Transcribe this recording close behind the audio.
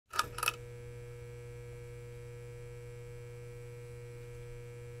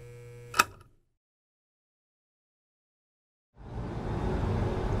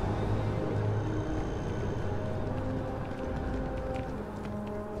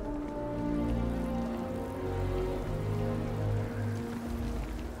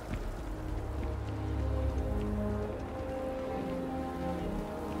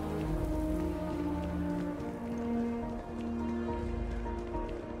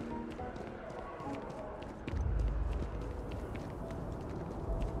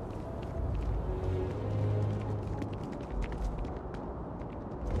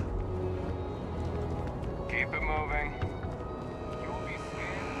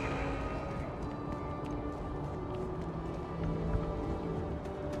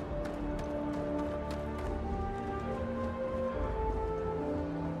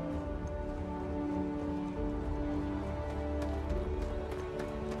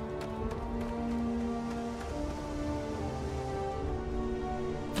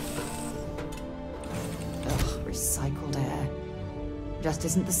recycled air. Just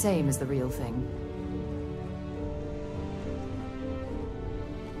isn't the same as the real thing.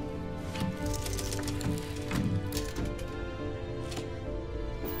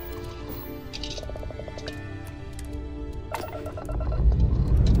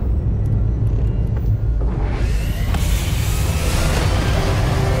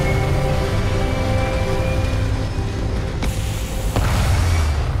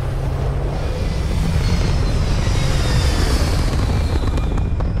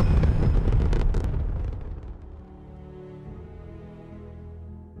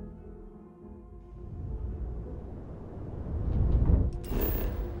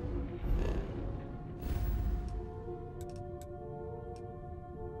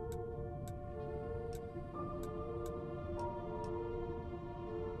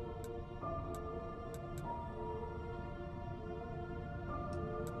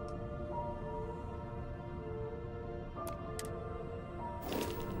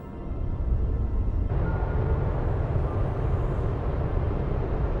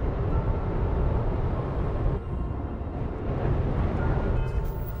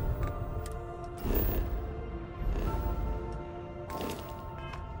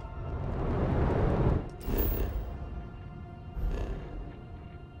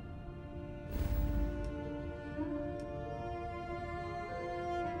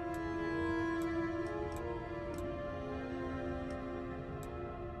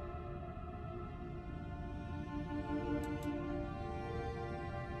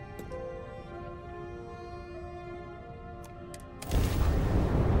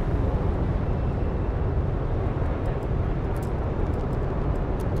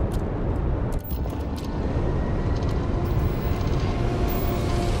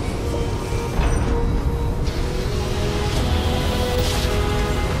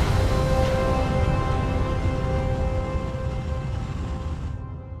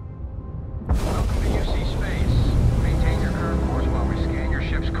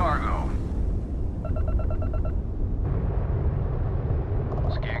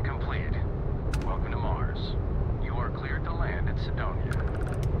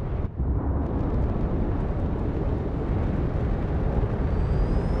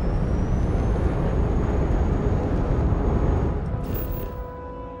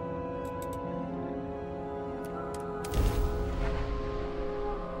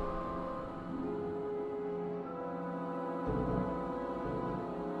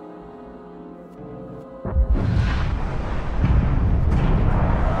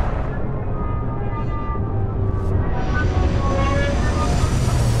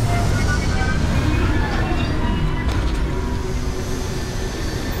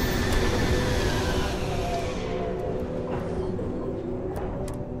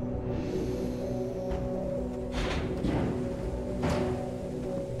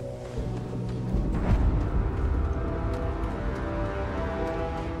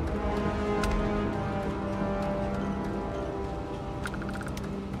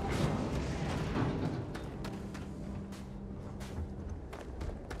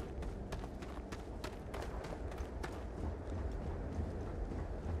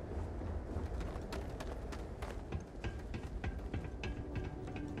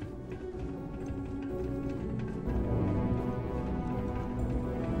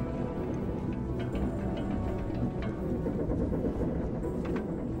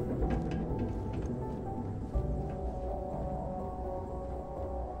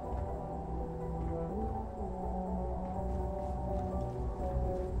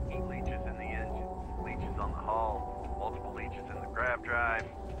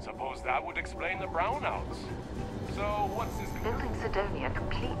 Suppose that would explain the brownouts. So, what's this? Building Cydonia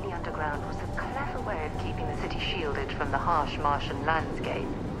completely underground was a clever way of keeping the city shielded from the harsh Martian landscape.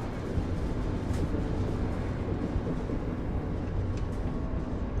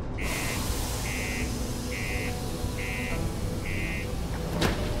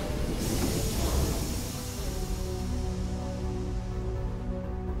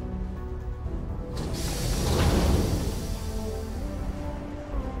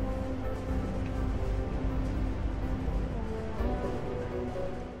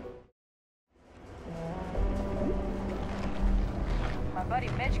 Buddy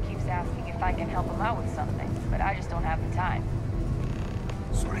Mitch keeps asking if I can help him out with something, but I just don't have the time.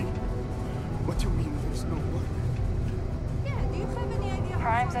 Sorry? What do you mean there's no work? Yeah, do you have any idea?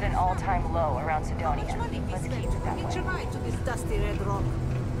 Crime's at an all-time low around Cydonia. Let's keep it that way. Hitch a ride to this dusty red rock.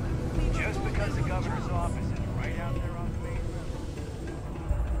 Just because the governor's office is right out there on the main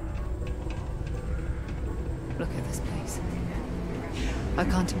road. Look at this place. I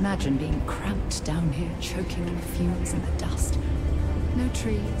can't imagine being cramped down here, choking on the fumes and the dust. No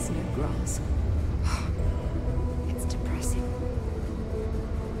trees, no grass. It's depressing.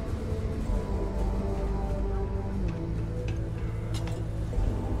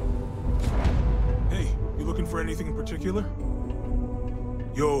 Hey, you looking for anything in particular?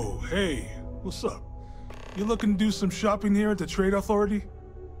 Yo, hey, what's up? You looking to do some shopping here at the Trade Authority?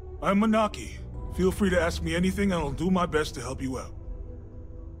 I'm Manaki. Feel free to ask me anything and I'll do my best to help you out.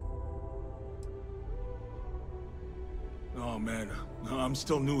 Oh man, I'm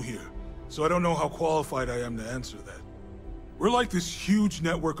still new here, so I don't know how qualified I am to answer that. We're like this huge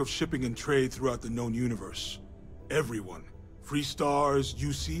network of shipping and trade throughout the known universe. Everyone. Free Stars,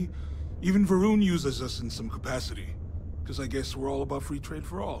 UC, even Varun uses us in some capacity. Because I guess we're all about free trade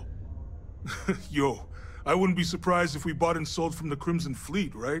for all. Yo, I wouldn't be surprised if we bought and sold from the Crimson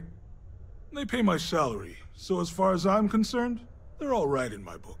Fleet, right? They pay my salary, so as far as I'm concerned, they're all right in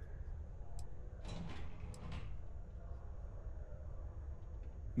my book.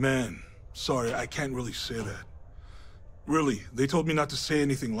 Man, sorry, I can't really say that. Really, they told me not to say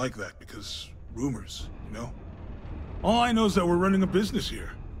anything like that because rumors, you know? All I know is that we're running a business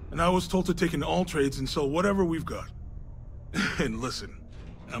here, and I was told to take in all trades and sell whatever we've got. And listen,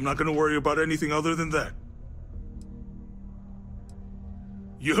 I'm not gonna worry about anything other than that.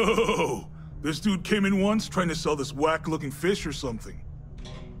 Yo! This dude came in once trying to sell this whack-looking fish or something.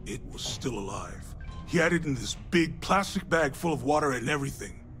 It was still alive. He had it in this big plastic bag full of water and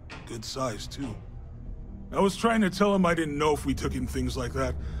everything. Good size, too. I was trying to tell him I didn't know if we took in things like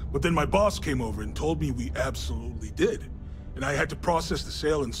that, but then my boss came over and told me we absolutely did. And I had to process the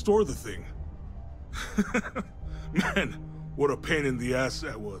sale and store the thing. Man, what a pain in the ass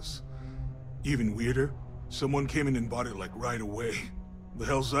that was. Even weirder, someone came in and bought it like right away. The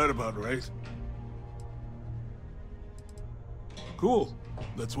hell's that about, right? Cool.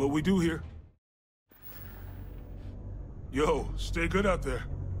 That's what we do here. Yo, stay good out there.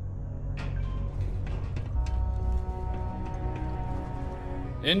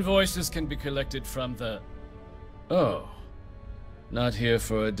 Invoices can be collected from the... Oh. Not here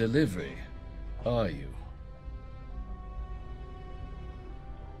for a delivery, are you?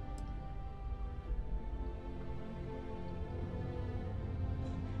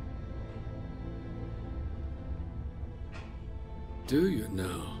 Do you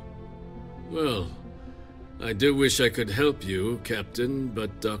now? Well, I do wish I could help you, Captain,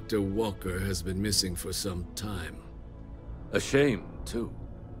 but Dr. Walker has been missing for some time. A shame, too.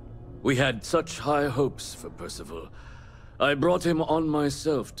 We had such high hopes for Percival. I brought him on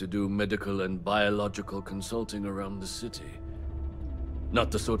myself to do medical and biological consulting around the city.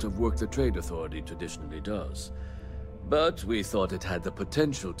 Not the sort of work the Trade Authority traditionally does. But we thought it had the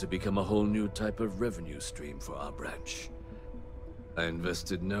potential to become a whole new type of revenue stream for our branch. I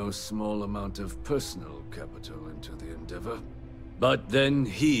invested no small amount of personal capital into the endeavor. But then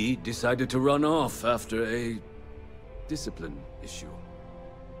he decided to run off after a discipline issue.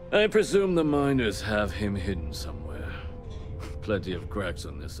 I presume the miners have him hidden somewhere. Plenty of cracks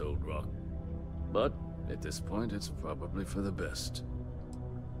on this old rock. But at this point, it's probably for the best.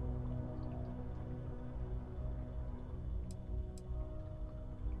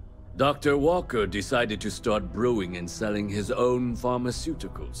 Dr. Walker decided to start brewing and selling his own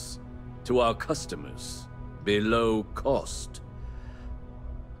pharmaceuticals to our customers below cost.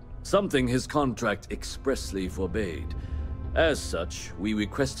 Something his contract expressly forbade. As such, we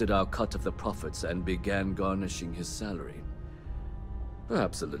requested our cut of the profits and began garnishing his salary.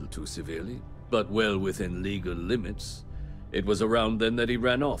 Perhaps a little too severely, but well within legal limits. It was around then that he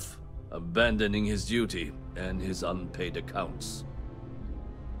ran off, abandoning his duty and his unpaid accounts.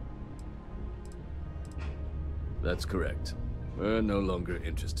 That's correct. We're no longer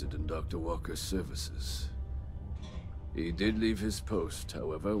interested in Dr. Walker's services. He did leave his post,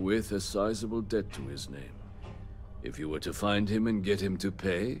 however, with a sizable debt to his name. If you were to find him and get him to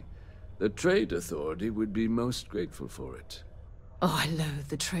pay, the Trade Authority would be most grateful for it. Oh, I loathe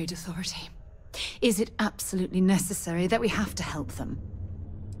the Trade Authority. Is it absolutely necessary that we have to help them?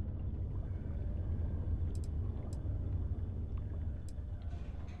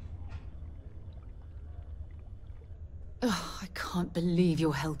 Oh, I can't believe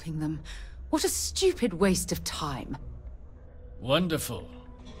you're helping them. What a stupid waste of time. Wonderful.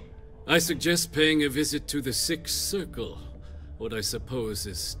 I suggest paying a visit to the Sixth Circle, what I suppose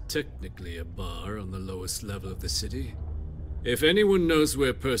is technically a bar on the lowest level of the city. If anyone knows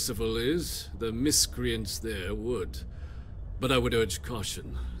where Percival is, the miscreants there would. But I would urge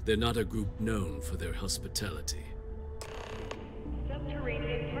caution. They're not a group known for their hospitality.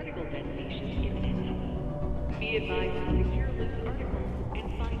 Subterranean particle detonation imminent. Be advised to secure loose articles.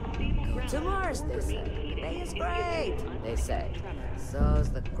 To Mars, they say. Pay is great, they say.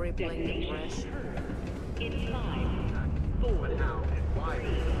 So's the crippling depression. In 5, 4,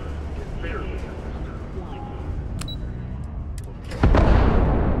 3, 2,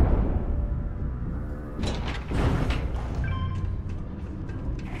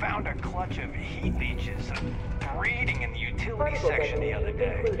 1. Found a clutch of heat leeches breeding in the utility section the other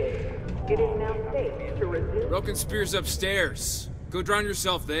day. It is now safe to resume. Broken spear's upstairs. Go drown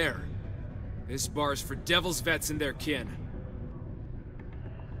yourself there. This bar's for Devil's vets and their kin.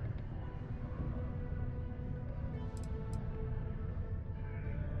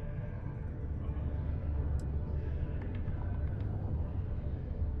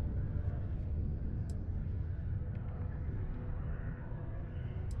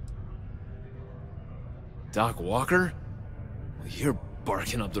 Doc Walker? Well, you're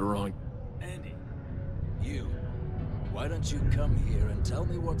barking up the wrong... Andy, you. Why don't you come here and tell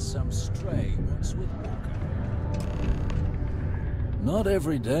me what some stray wants with Walker? Not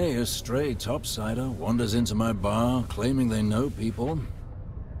every day a stray topsider wanders into my bar claiming they know people.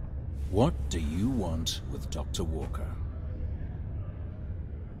 What do you want with Dr. Walker?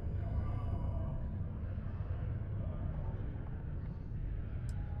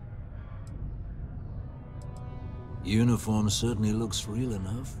 Uniform certainly looks real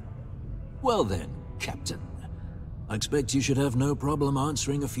enough. Well then, Captain. I expect you should have no problem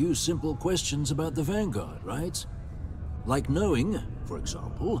answering a few simple questions about the Vanguard, right? Like knowing, for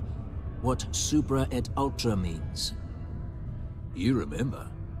example, what supra et ultra means. You remember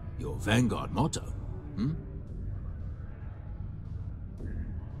your Vanguard motto, hmm?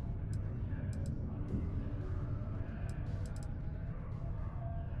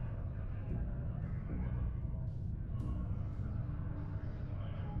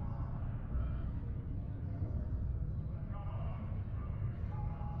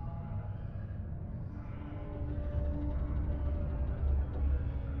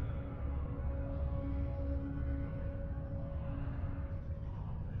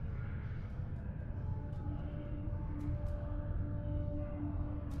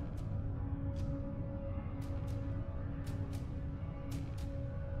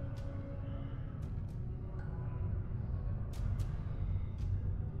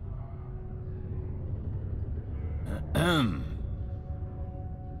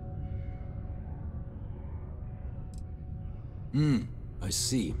 I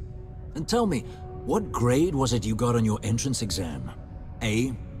see. And tell me, what grade was it you got on your entrance exam?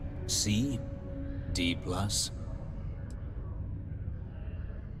 A? C? D+?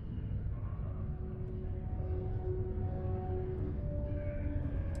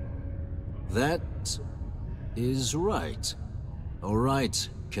 That is right. All right,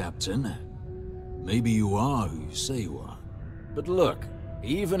 Captain. Maybe you are who you say you are. But look,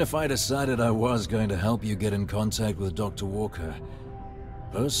 even if I decided I was going to help you get in contact with Dr. Walker,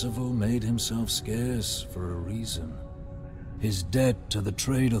 Percival made himself scarce for a reason. His debt to the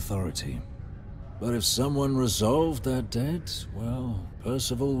Trade Authority. But if someone resolved that debt, well,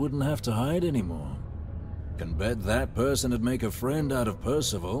 Percival wouldn't have to hide anymore. Can bet that person would make a friend out of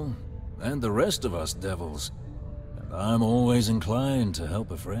Percival, and the rest of us devils. And I'm always inclined to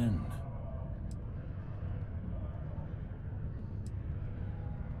help a friend.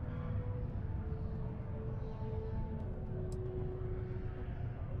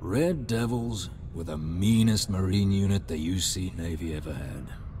 Red Devils were the meanest Marine unit the UC Navy ever had.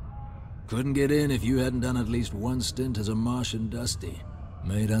 Couldn't get in if you hadn't done at least one stint as a Martian Dusty.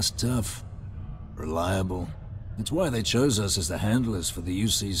 Made us tough. Reliable. It's why they chose us as the handlers for the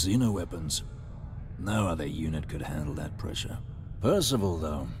UC xeno-weapons. No other unit could handle that pressure. Percival,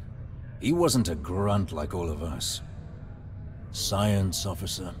 though, he wasn't a grunt like all of us. Science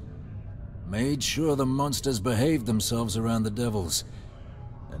officer. Made sure the monsters behaved themselves around the Devils,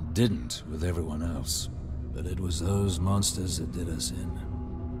 and didn't with everyone else. But it was those monsters that did us in.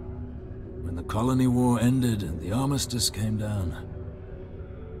 When the colony war ended and the armistice came down,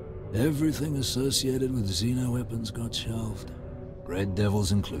 everything associated with xeno-weapons got shelved. Red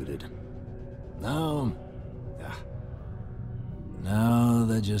Devils included. Now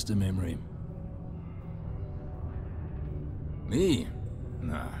they're just a memory. Me?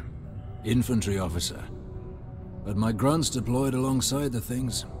 Nah. Infantry officer. But my grunts deployed alongside the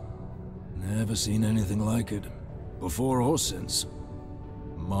things. Never seen anything like it, before or since.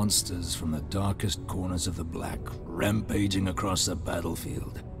 Monsters from the darkest corners of the Black, rampaging across the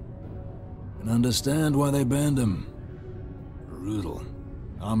battlefield. Can understand why they banned them. Brutal.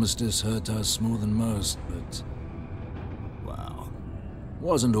 Armistice hurt us more than most, but... wow.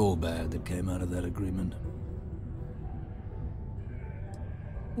 Wasn't all bad that came out of that agreement.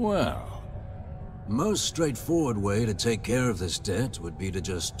 Well, most straightforward way to take care of this debt would be to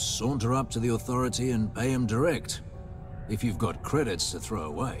just saunter up to the authority and pay him direct, if you've got credits to throw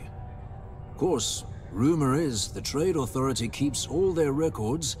away. Of course, rumor is the Trade Authority keeps all their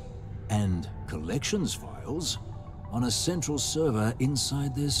records and collections files on a central server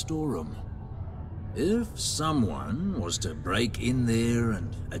inside their storeroom. If someone was to break in there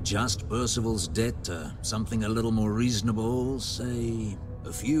and adjust Percival's debt to something a little more reasonable, say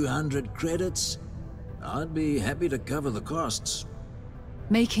a few hundred credits, I'd be happy to cover the costs.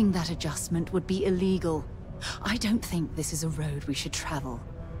 Making that adjustment would be illegal. I don't think this is a road we should travel.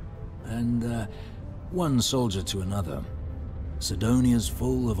 And, one soldier to another. Sidonia's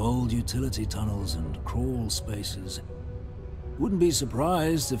full of old utility tunnels and crawl spaces. Wouldn't be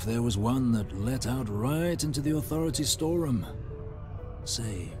surprised if there was one that let out right into the authority storeroom.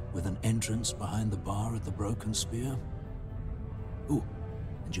 Say, with an entrance behind the bar at the Broken Spear. Ooh,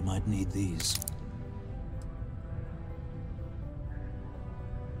 and you might need these.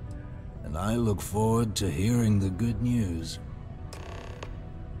 And I look forward to hearing the good news.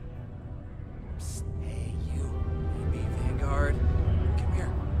 Psst, hey, you. Maybe Vanguard. Come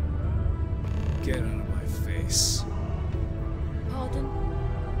here. Get out of my face. Pardon?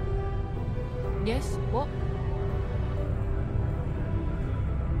 Yes? What?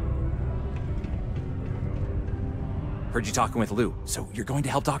 Heard you talking with Lou, so you're going to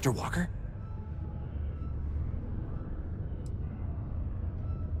help Dr. Walker?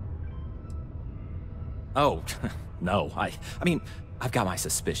 Oh, no, I mean, I've got my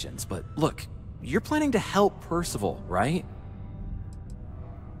suspicions, but look, you're planning to help Percival, right?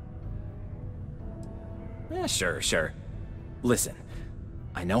 Yeah, sure. Listen,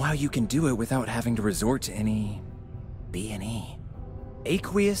 I know how you can do it without having to resort to any B&E.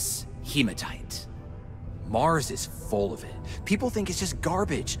 Aqueous hematite. Mars is full of it. People think it's just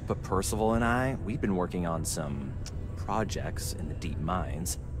garbage, but Percival and I, we've been working on some projects in the deep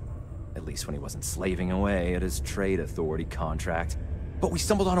mines. At least when he wasn't slaving away at his trade authority contract. But we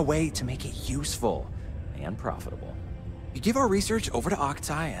stumbled on a way to make it useful and profitable. You give our research over to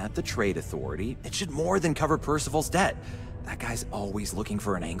Octai at the trade authority, it should more than cover Percival's debt. That guy's always looking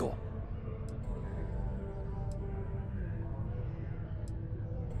for an angle.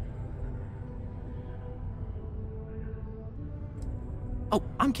 Oh,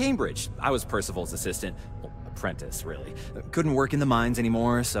 I'm Cambridge. I was Percival's assistant. Well, apprentice, really. Couldn't work in the mines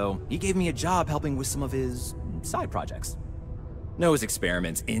anymore, so he gave me a job helping with some of his side projects. Knows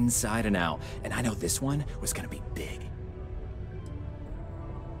experiments inside and out, and I know this one was gonna be big.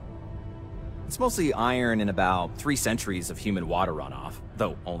 It's mostly iron and about 3 centuries of human water runoff,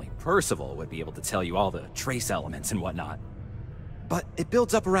 though only Percival would be able to tell you all the trace elements and whatnot. But it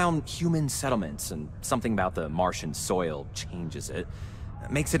builds up around human settlements, and something about the Martian soil changes it,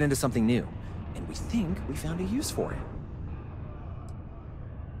 makes it into something new, and we think we found a use for it.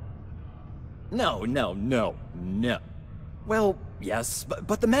 No. Well, yes,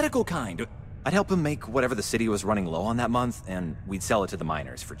 but the medical kind. I'd help him make whatever the city was running low on that month, and we'd sell it to the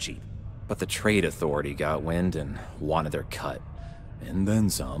miners for cheap. But the trade authority got wind and wanted their cut. And then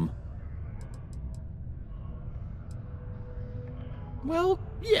some. Well,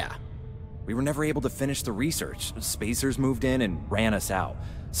 yeah. We were never able to finish the research. Spacers moved in and ran us out.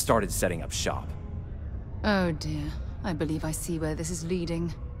 Started setting up shop. Oh dear. I believe I see where this is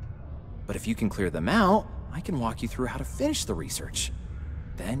leading. But if you can clear them out, I can walk you through how to finish the research.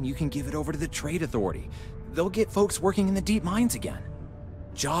 Then you can give it over to the trade authority. They'll get folks working in the deep mines again.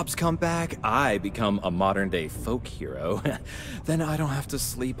 Jobs come back, I become a modern-day folk hero. Then I don't have to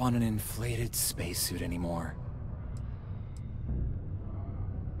sleep on an inflated spacesuit anymore.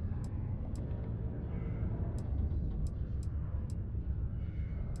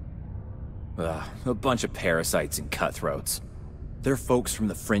 A bunch of parasites and cutthroats. They're folks from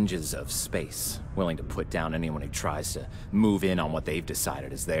the fringes of space, willing to put down anyone who tries to move in on what they've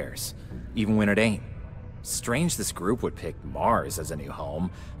decided is theirs, even when it ain't. Strange this group would pick Mars as a new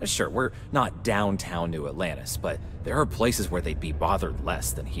home. Sure, we're not downtown New Atlantis, but there are places where they'd be bothered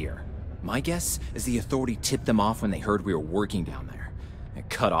less than here. My guess is the authority tipped them off when they heard we were working down there, and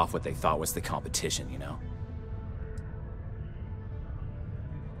cut off what they thought was the competition, you know?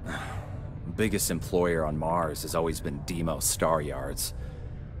 Biggest employer on Mars has always been Deimos Star Yards.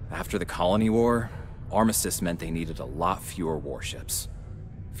 After the Colony War, armistice meant they needed a lot fewer warships.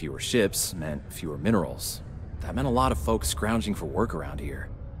 Fewer ships meant fewer minerals. That meant a lot of folks scrounging for work around here.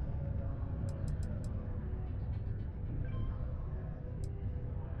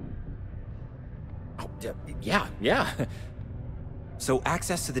 Oh, yeah. So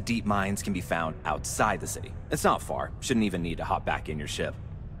access to the deep mines can be found outside the city. It's not far. Shouldn't even need to hop back in your ship.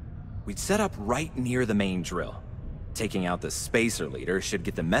 We'd set up right near the main drill. Taking out the spacer leader should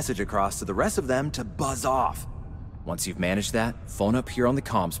get the message across to the rest of them to buzz off. Once you've managed that, phone up here on the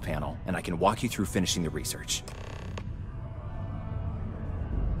comms panel, and I can walk you through finishing the research.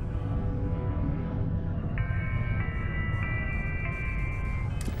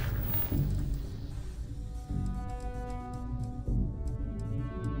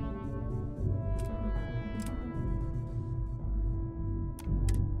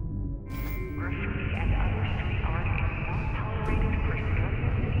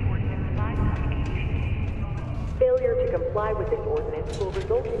 Failure to comply with this ordinance will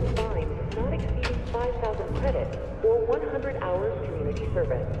result in fines not exceeding 5,000 credits or 100 hours community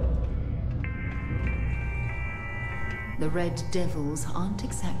service. The Red Devils aren't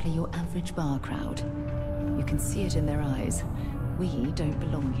exactly your average bar crowd. You can see it in their eyes. We don't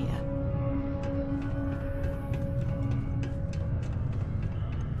belong here.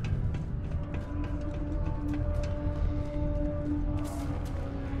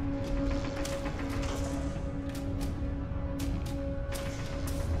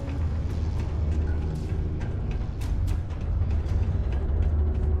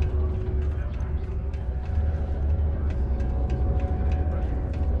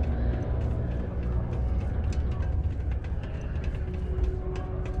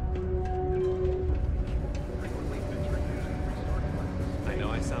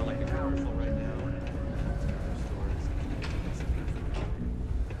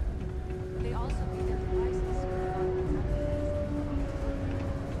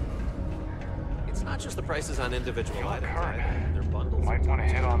 On individual items, they're bundles. Might want to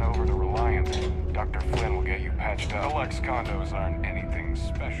head on over to Reliance. Dr. Flynn will get you patched up. Deluxe condos aren't anything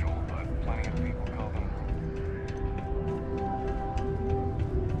special, but plenty of people call them.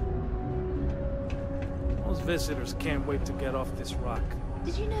 Most visitors can't wait to get off this rock.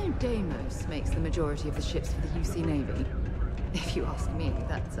 Did you know Deimos makes the majority of the ships for the UC Navy? If you ask me,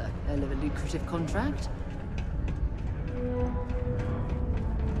 that's a hell of a lucrative contract.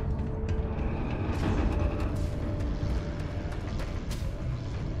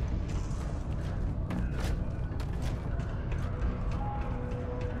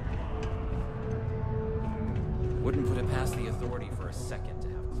 Wouldn't put it past the Authority for a second to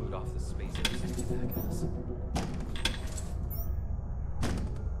have clued off the space agency back at us.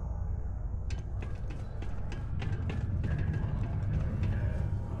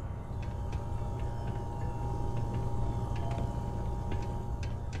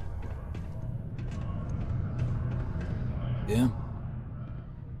 Yeah?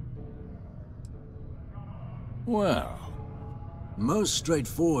 Well, most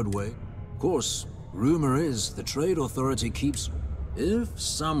straightforward way. Of course, rumor is the Trade Authority keeps... If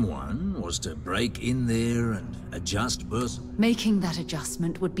someone was to break in there and adjust Making that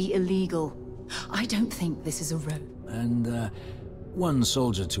adjustment would be illegal. I don't think this is a road. And, one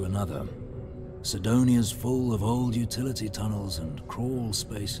soldier to another. Sidonia's full of old utility tunnels and crawl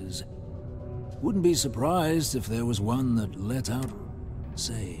spaces. Wouldn't be surprised if there was one that let out,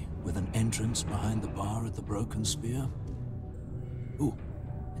 say, with an entrance behind the bar at the Broken Spear. Ooh,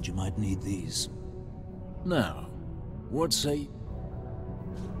 and you might need these. Now, what say...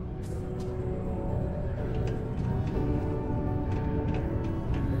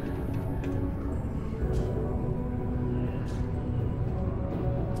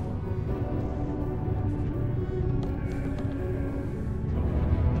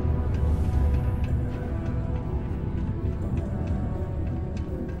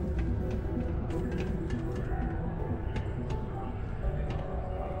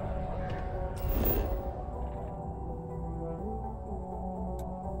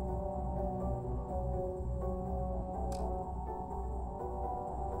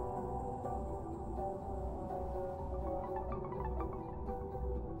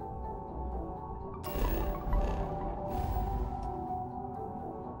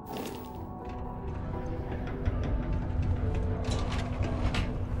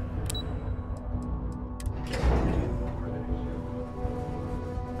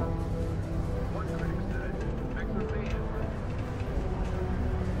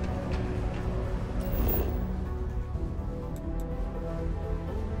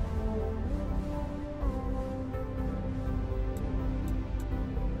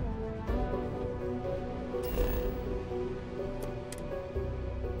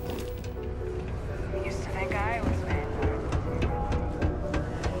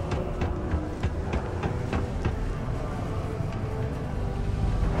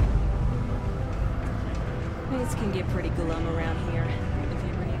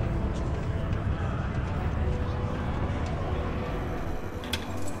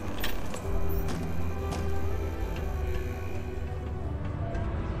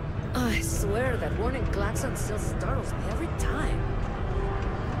 that warning klaxon still startles me every time.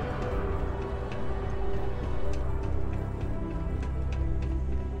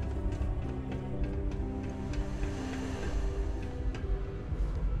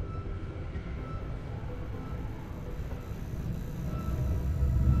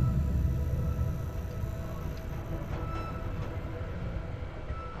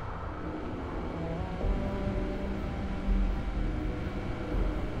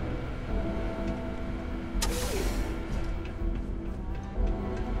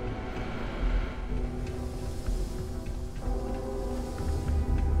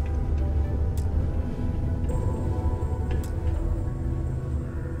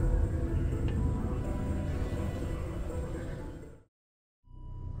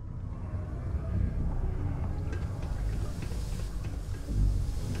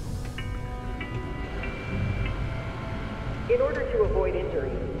 In order to avoid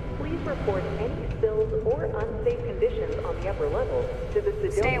injury, please report any spills or unsafe conditions on the upper level to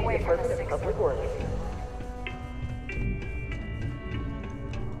the Stay away Sidonian from the Department of sixth Public floor. Works.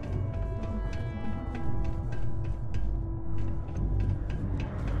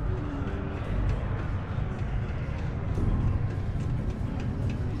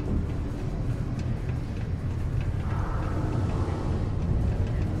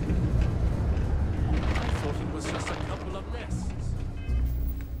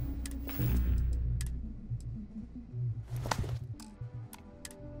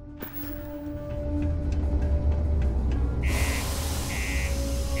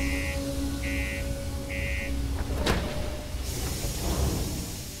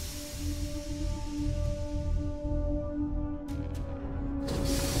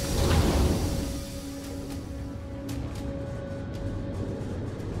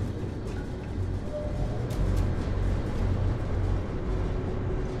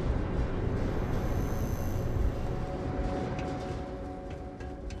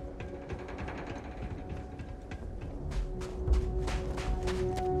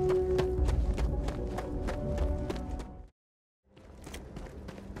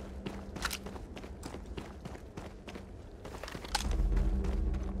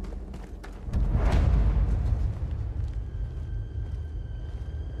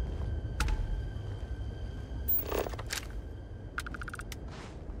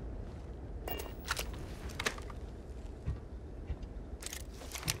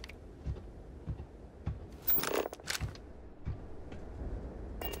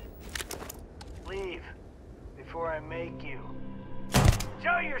 Leave before I make you.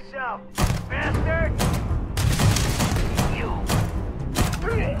 Show yourself, bastard! You!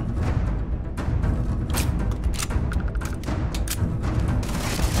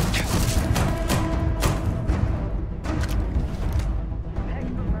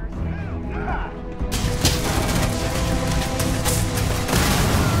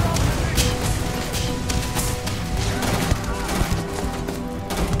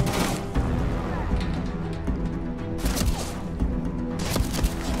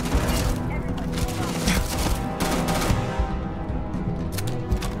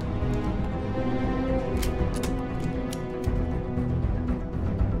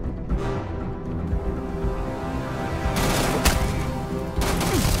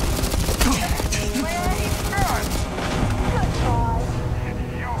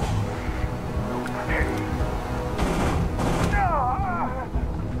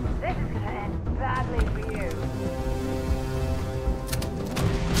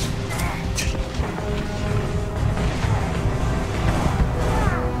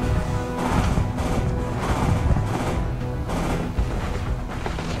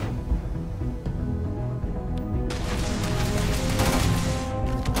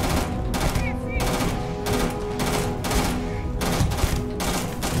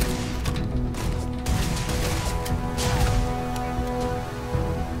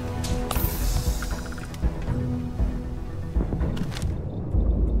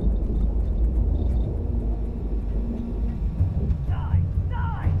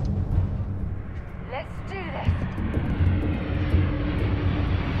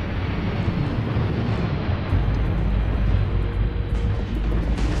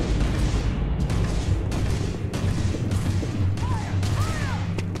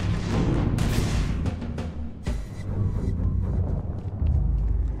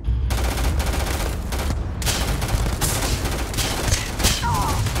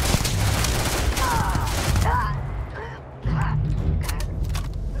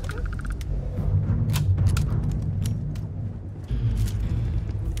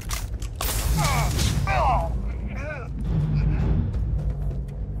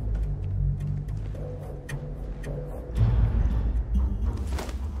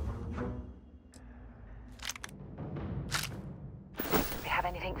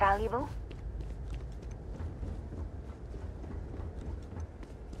 Anything valuable?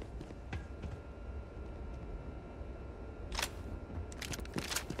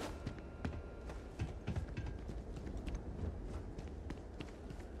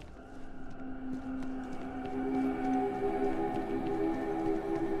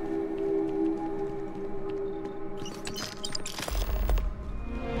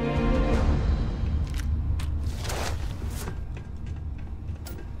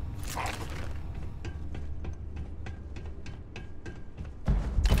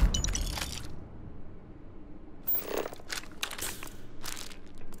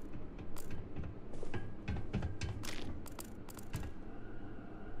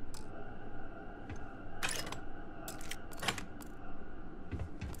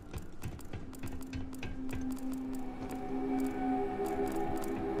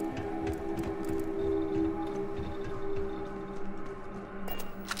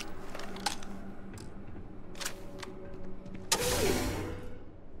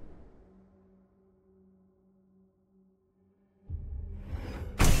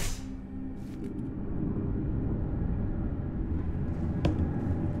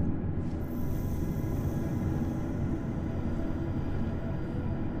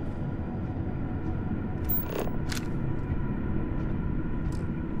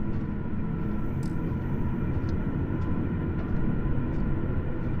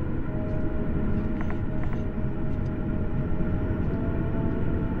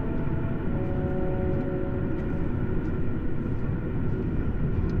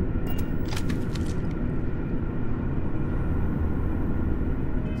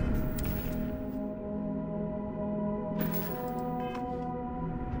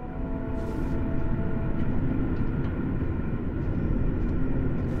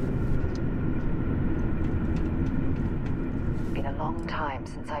 Time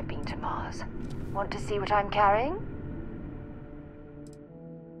since I've been to Mars. Want to see what I'm carrying?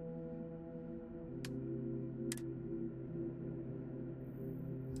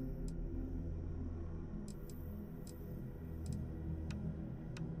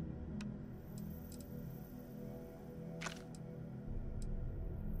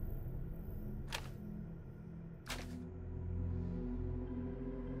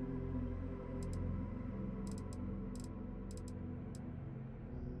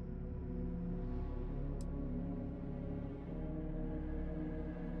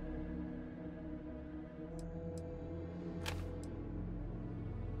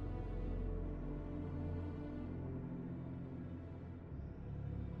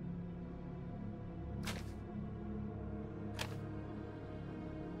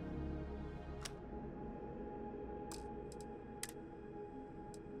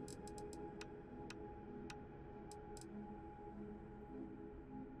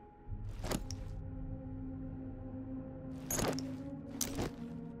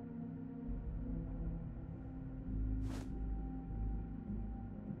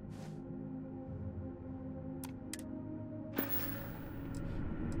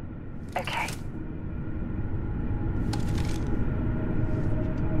 Okay.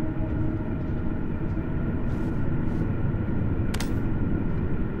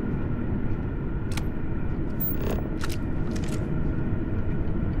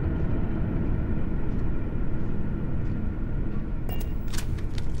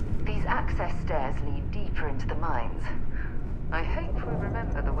 These access stairs lead deeper into the mines. I hope we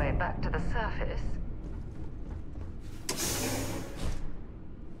remember the way back to the surface.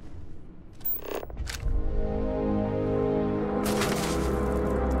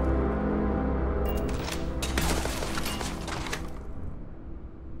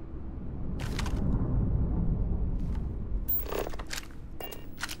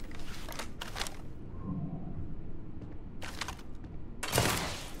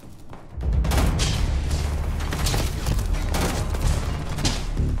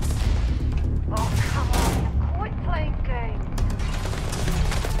 Oh.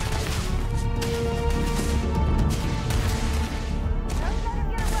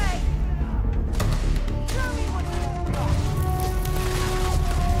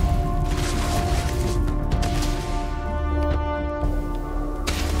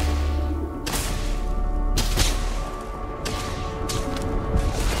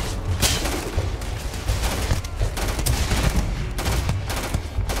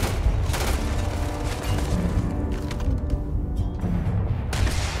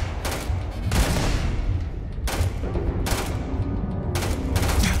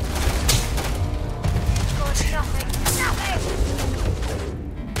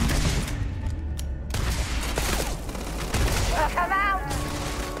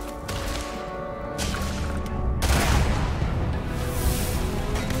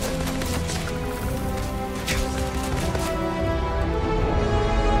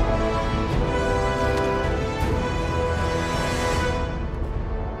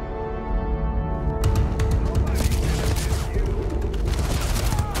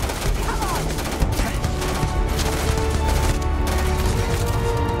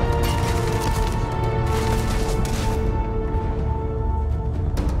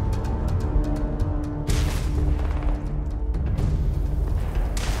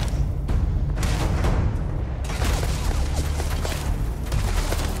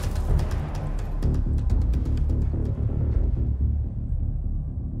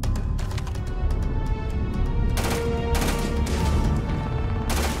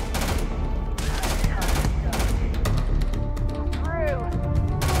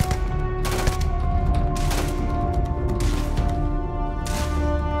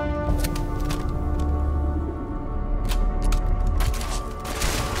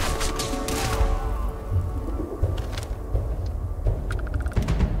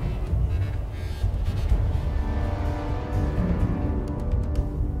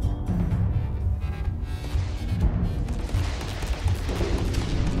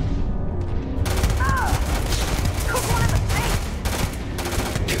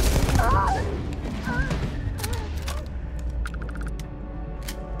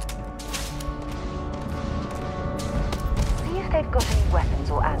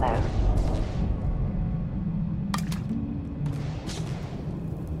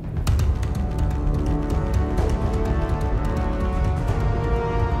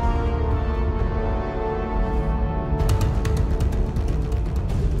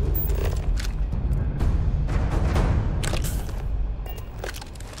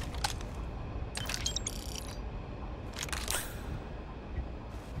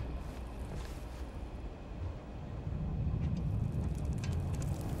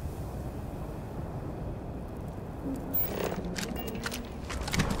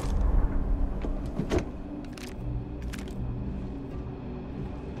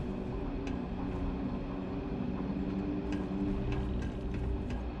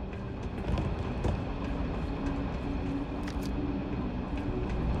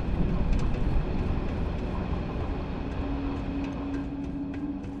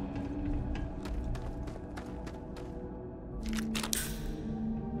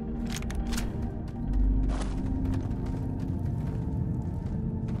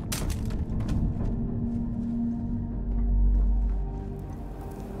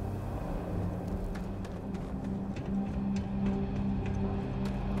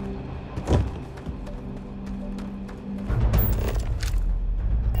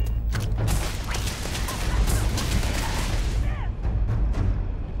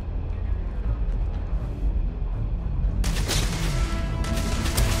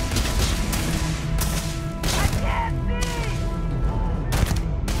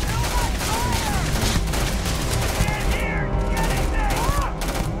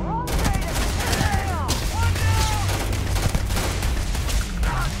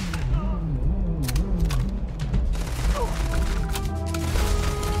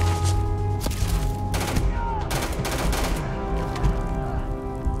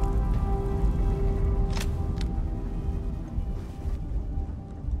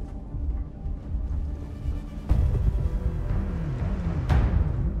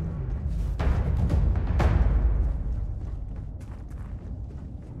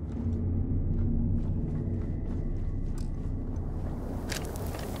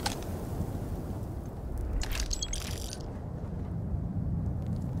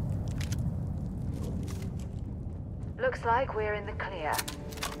 Looks like we're in the clear.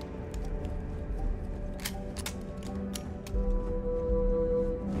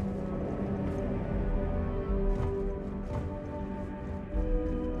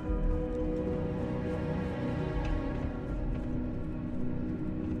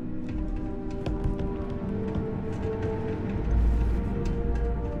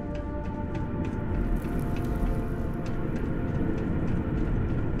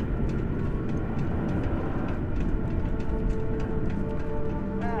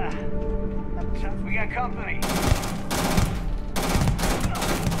 We got company.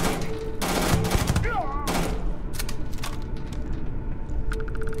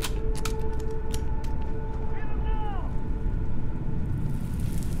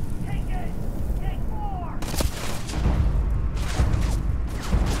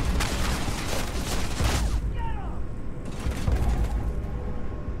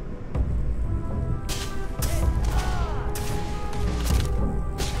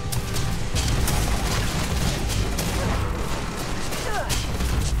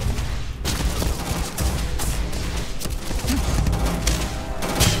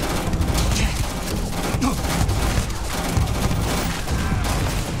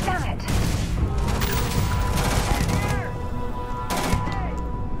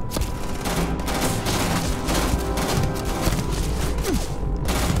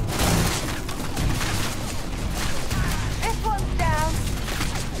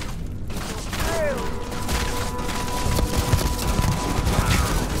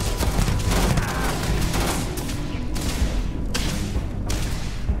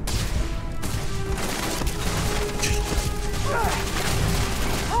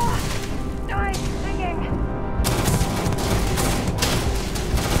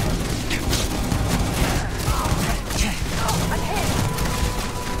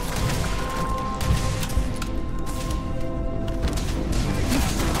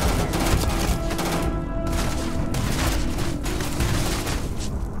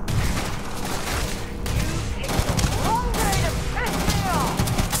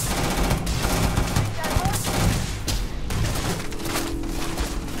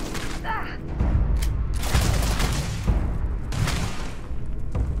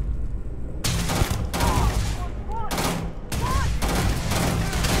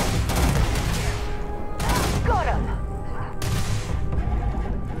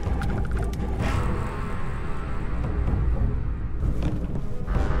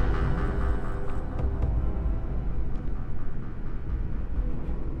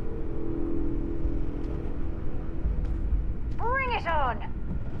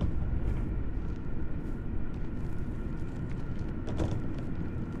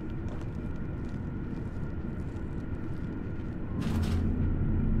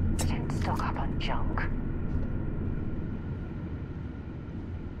 Junk.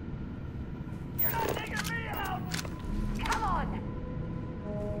 Come on!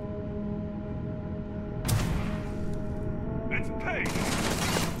 It's paid!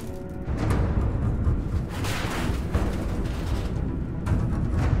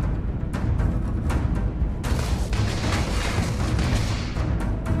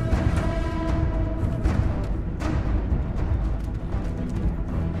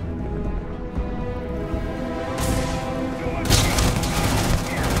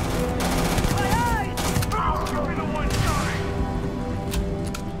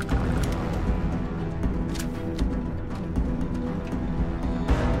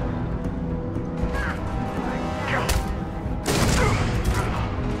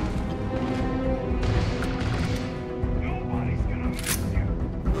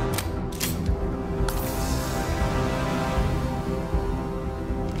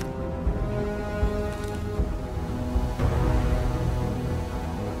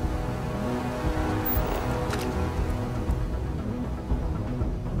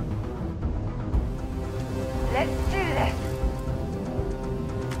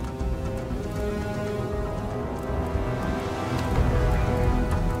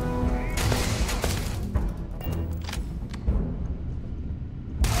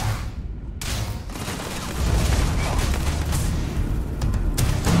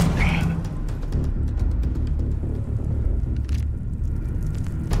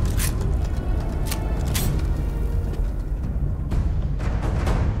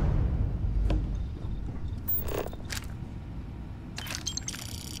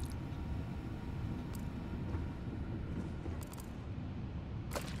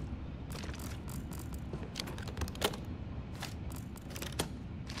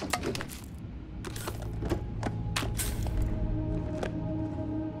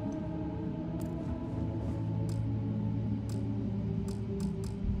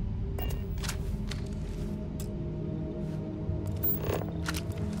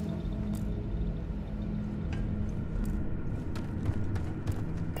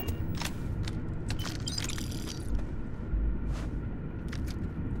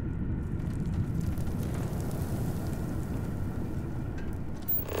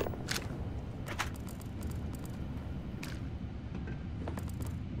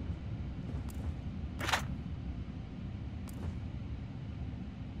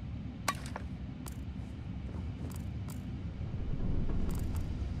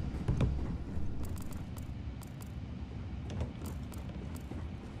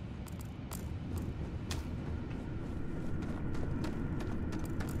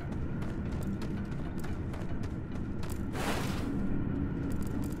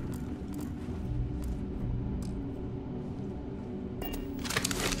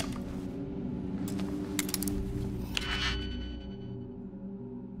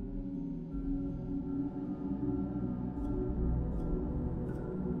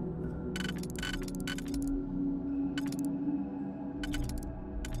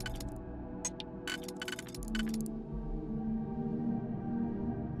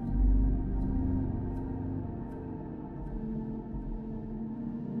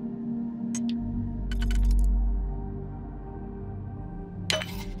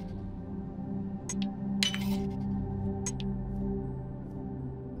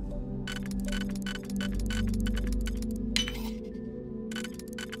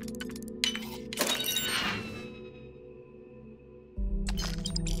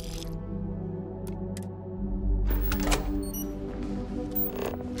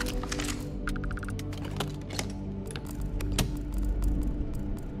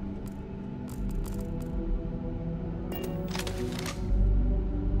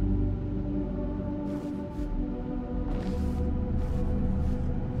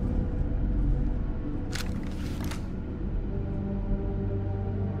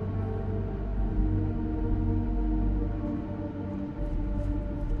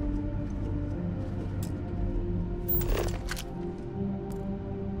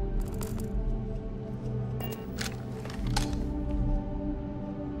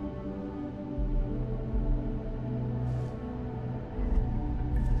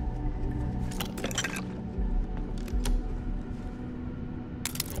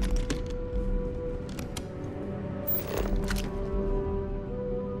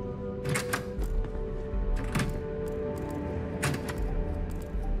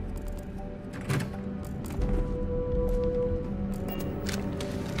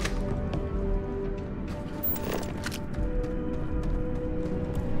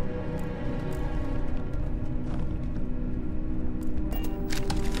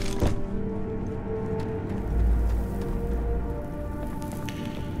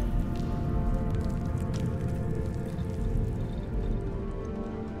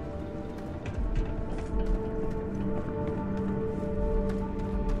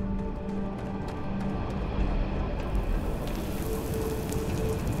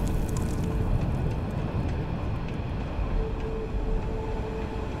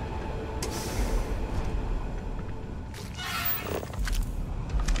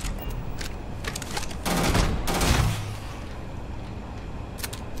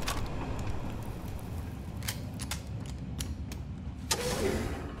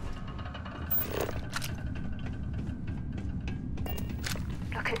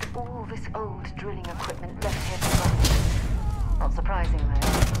 All this old drilling equipment left here to rust. Not surprising,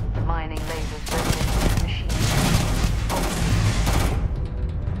 though. Mining lasers resonating with machines.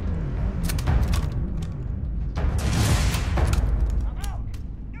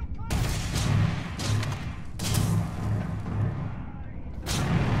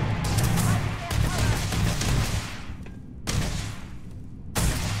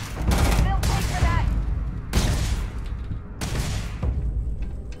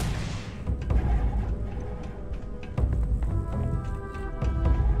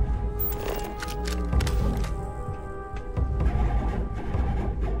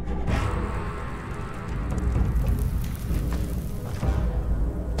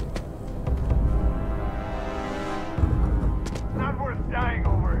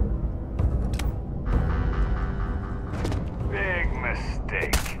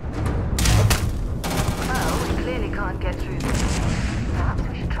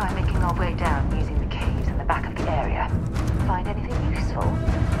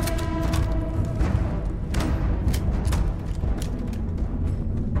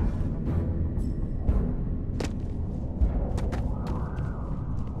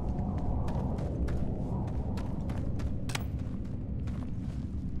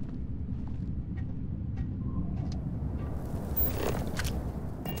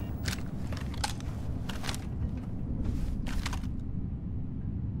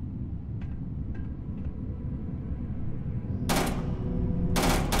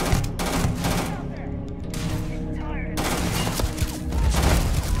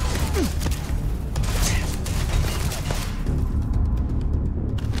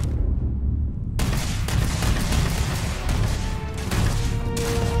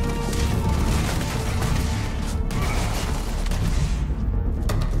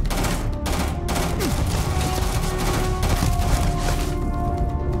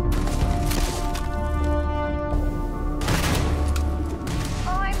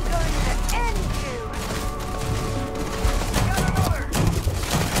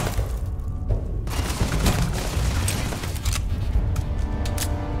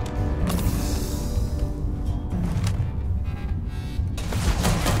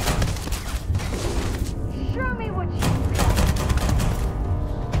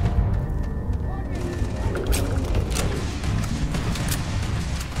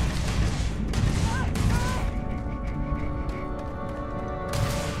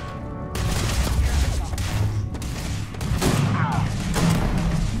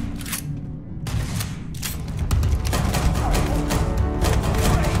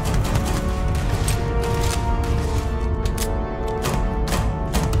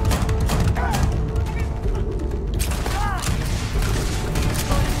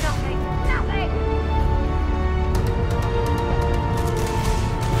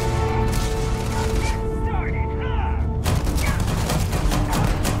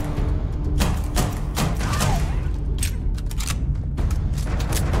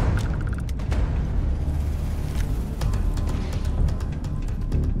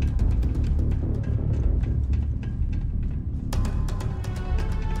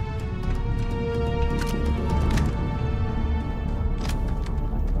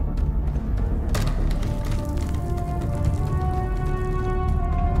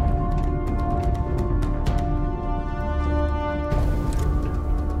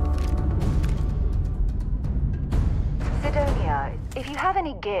 If you have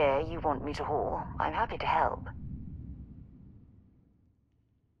any gear you want me to haul, I'm happy to help.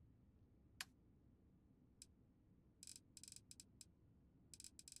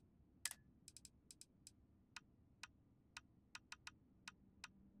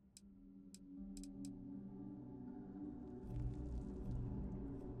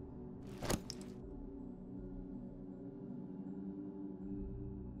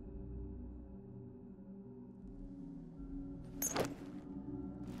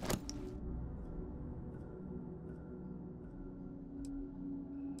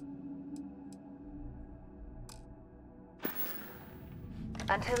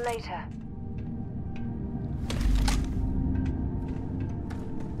 Until later.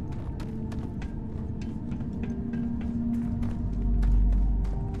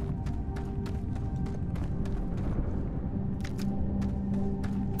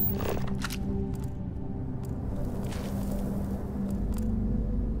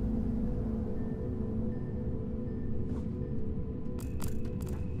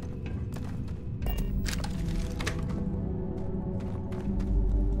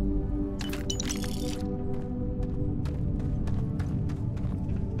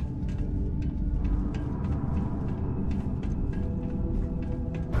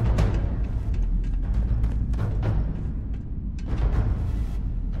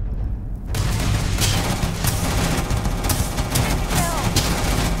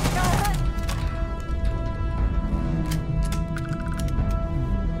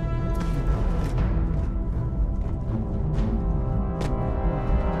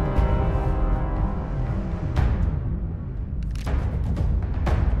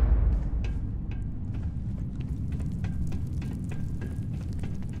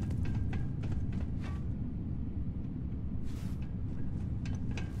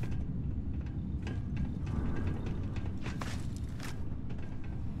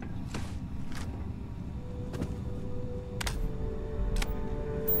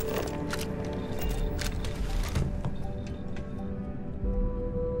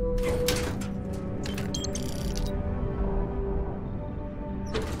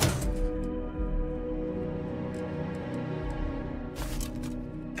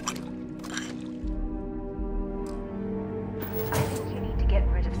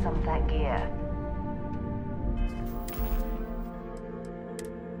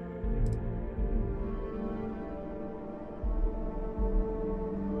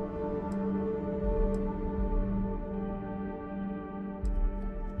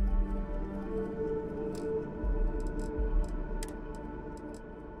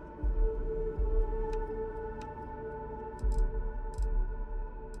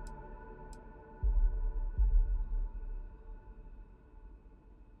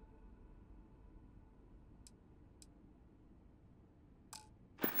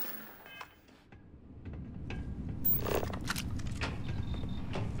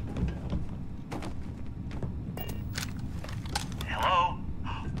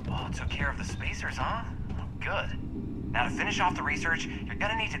 finish off the research, you're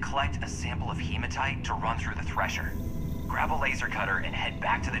gonna need to collect a sample of hematite to run through the thresher. Grab a laser cutter and head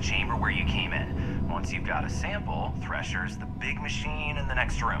back to the chamber where you came in. Once you've got a sample, Thresher's the big machine in the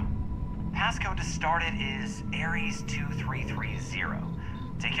next room. Passcode to start it is Ares 2330.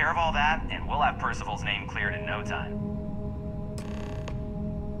 Take care of all that, and we'll have Percival's name cleared in no time.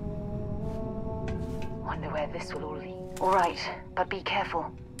 Wonder where this will all lead. All right, but be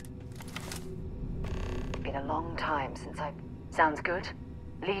careful. Been a long time since I've... Sounds good.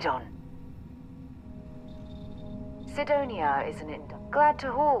 Lead on. Sidonia is an glad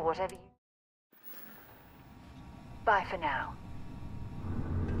to haul whatever you... Bye for now.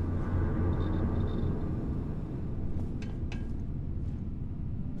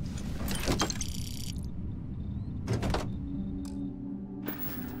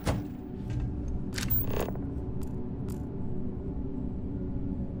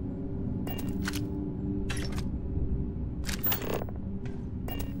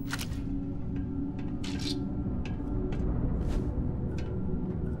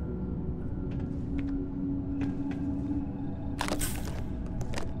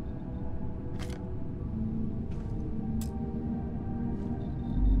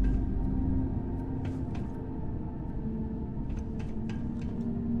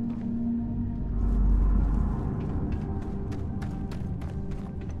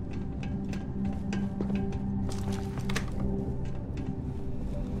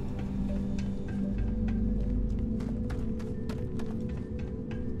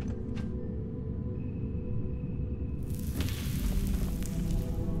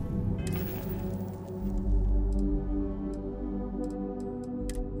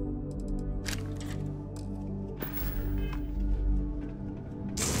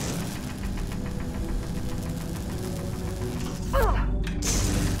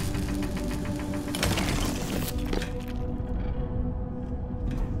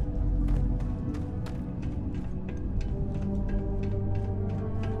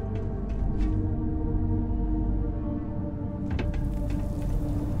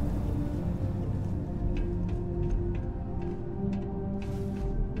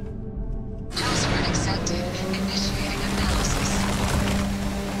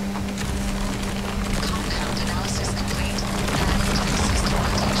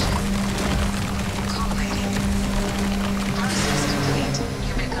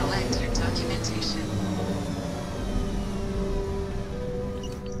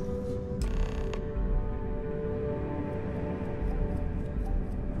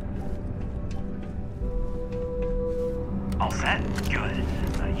 All set? Good.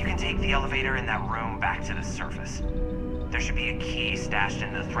 You can take the elevator in that room back to the surface. There should be a key stashed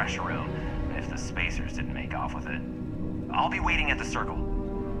in the thresher room, if the spacers didn't make off with it. I'll be waiting at the circle.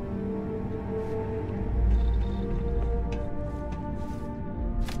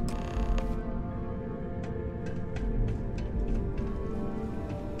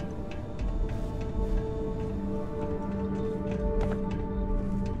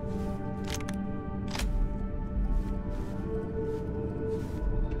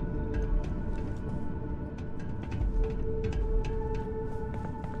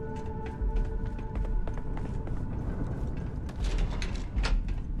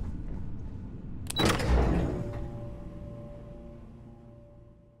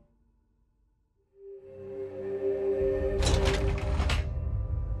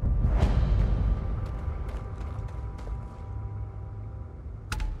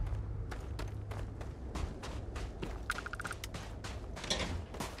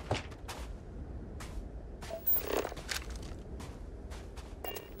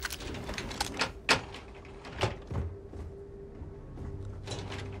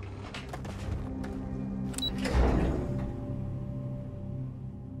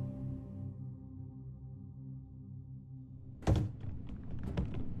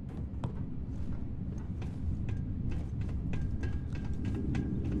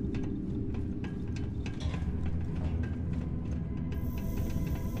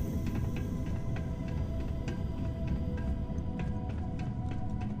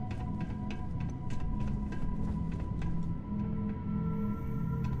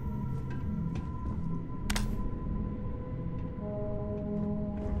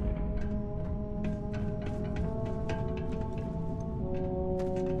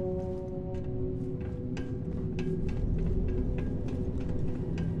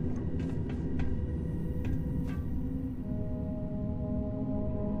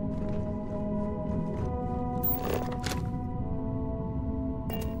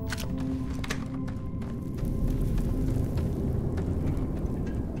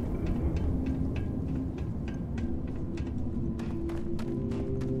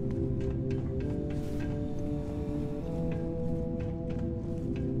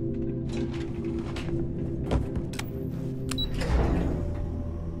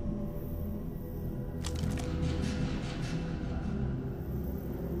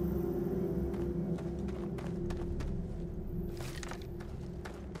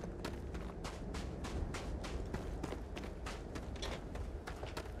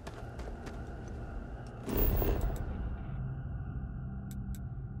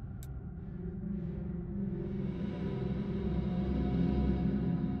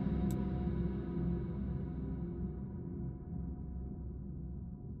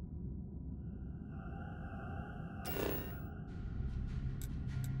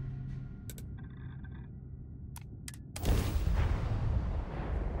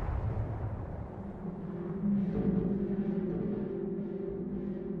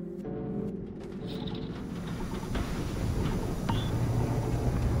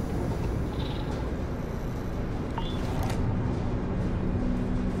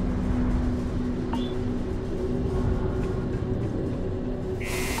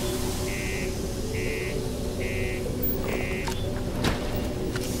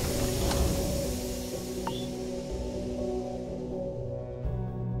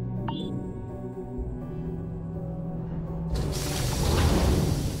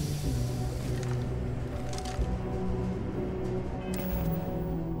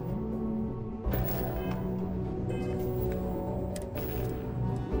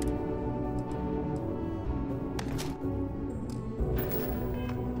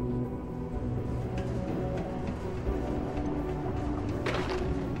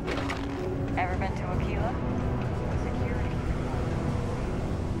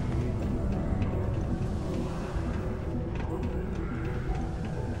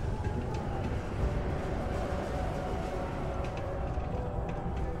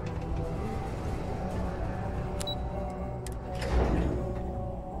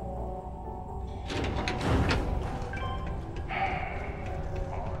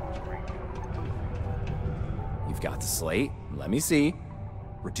 I've got the slate. Let me see.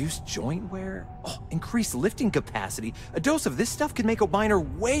 Reduced joint wear? Oh, increased lifting capacity. A dose of this stuff could make a miner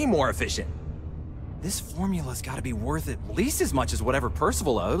way more efficient. This formula's gotta be worth at least as much as whatever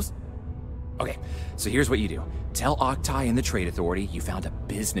Percival owes. Okay, so here's what you do. Tell Octai and the Trade Authority you found a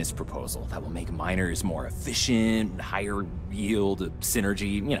business proposal that will make miners more efficient, higher yield,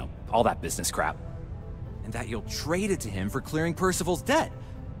 synergy, you know, all that business crap. And that you'll trade it to him for clearing Percival's debt.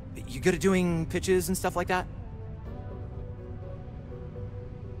 You good at doing pitches and stuff like that?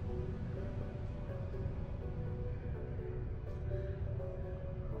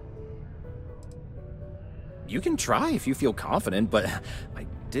 You can try if you feel confident, but I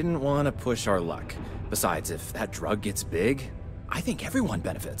didn't want to push our luck. Besides, if that drug gets big, I think everyone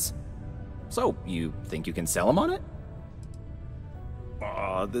benefits. So, you think you can sell him on it?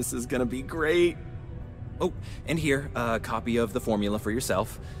 Oh, this is gonna be great. Oh, and here, a copy of the formula for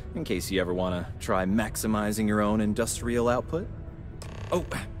yourself, in case you ever want to try maximizing your own industrial output. Oh,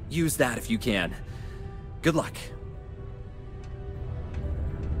 use that if you can. Good luck.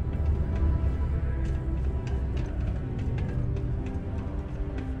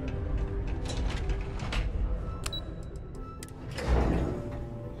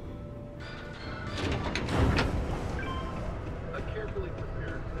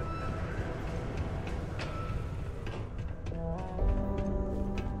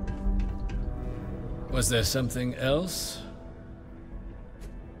 Was there something else?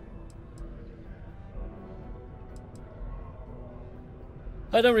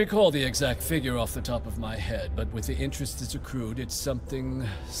 I don't recall the exact figure off the top of my head, but with the interest that's accrued, it's something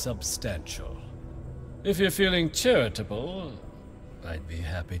substantial. If you're feeling charitable, I'd be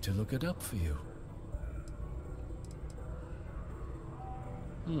happy to look it up for you.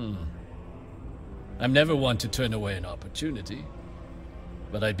 I'm never one to turn away an opportunity.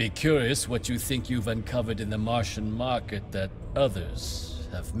 But I'd be curious what you think you've uncovered in the Martian market that others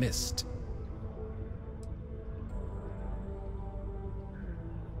have missed.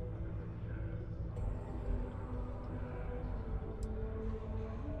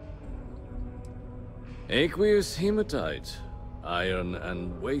 Aqueous hematite, iron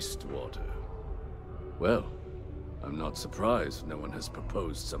and wastewater. Well, I'm not surprised no one has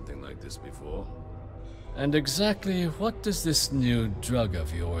proposed something like this before. And exactly what does this new drug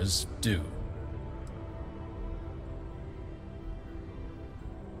of yours do?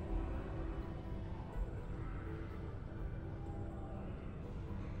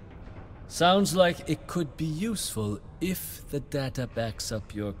 Sounds like it could be useful if the data backs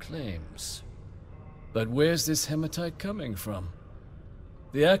up your claims. But where's this hematite coming from?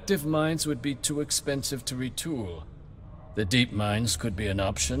 The active mines would be too expensive to retool. The deep mines could be an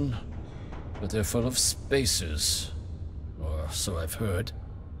option, but they're full of spacers, or so I've heard.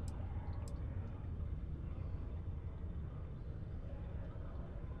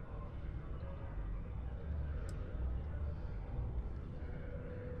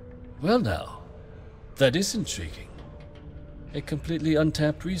 Well now, that is intriguing. A completely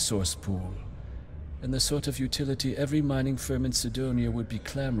untapped resource pool, and the sort of utility every mining firm in Sidonia would be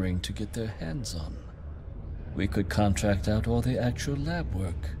clamoring to get their hands on. We could contract out all the actual lab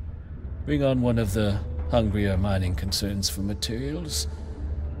work, bring on one of the hungrier mining concerns for materials,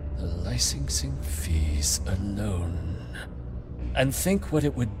 the licensing fees alone. And think what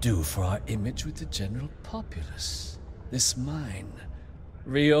it would do for our image with the general populace. This mine,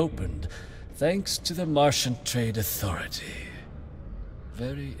 reopened thanks to the Martian Trade Authority.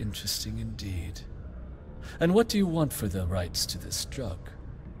 Very interesting indeed. And what do you want for the rights to this drug?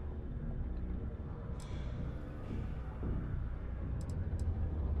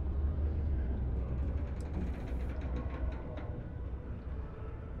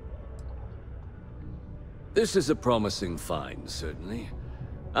 This is a promising find, certainly.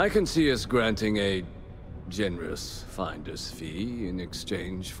 I can see us granting a generous finder's fee in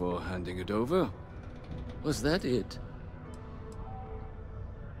exchange for handing it over. Was that it?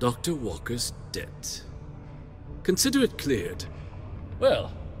 Dr. Walker's debt. Consider it cleared.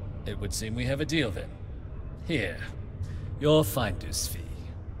 Well, it would seem we have a deal then. Here, your finder's fee.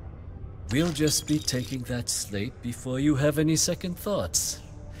 We'll just be taking that slate before you have any second thoughts.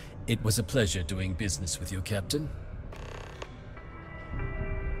 It was a pleasure doing business with you, Captain.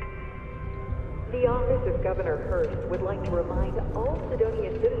 The Office of Governor Hurst would like to remind all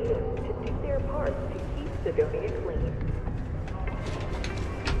Sidonia citizens to do their part to keep Sidonia clean.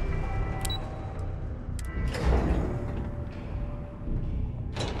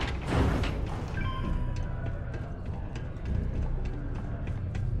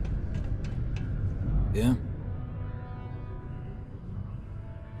 Yeah?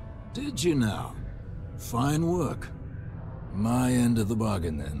 Did you know? Fine work. My end of the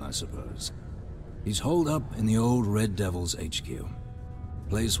bargain then, I suppose. He's holed up in the old Red Devil's HQ.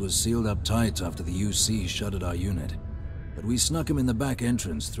 Place was sealed up tight after the UC shuttered our unit, but we snuck him in the back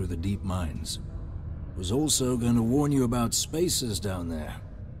entrance through the deep mines. Was also going to warn you about spacers down there.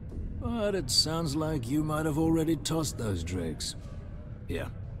 But it sounds like you might have already tossed those drakes.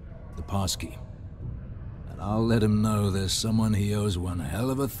 Here, the passkey. And I'll let him know there's someone he owes one hell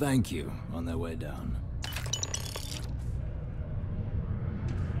of a thank you on their way down.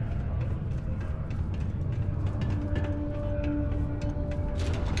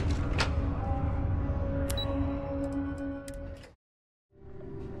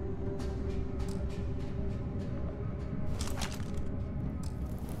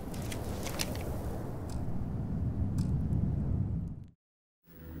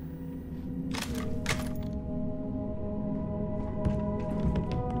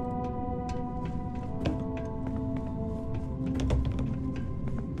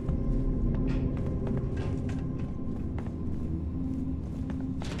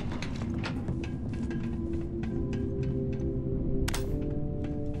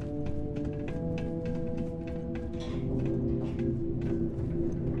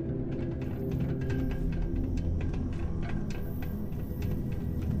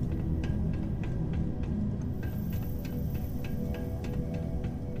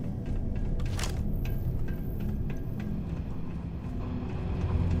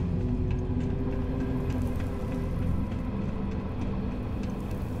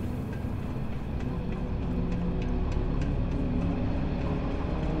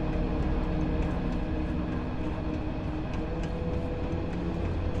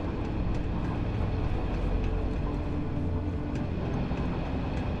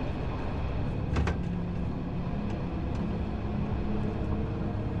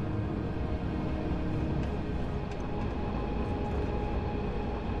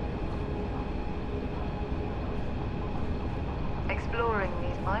 Exploring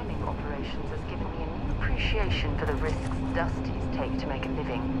these mining operations has given me a new appreciation for the risks Dusties take to make a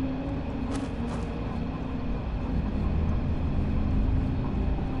living.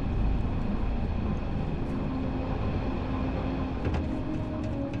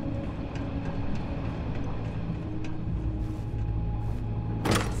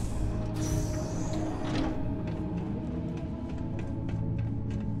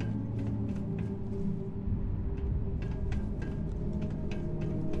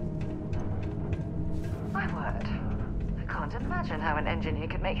 Imagine how an engineer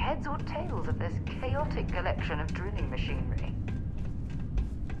could make heads or tails of this chaotic collection of drilling machinery.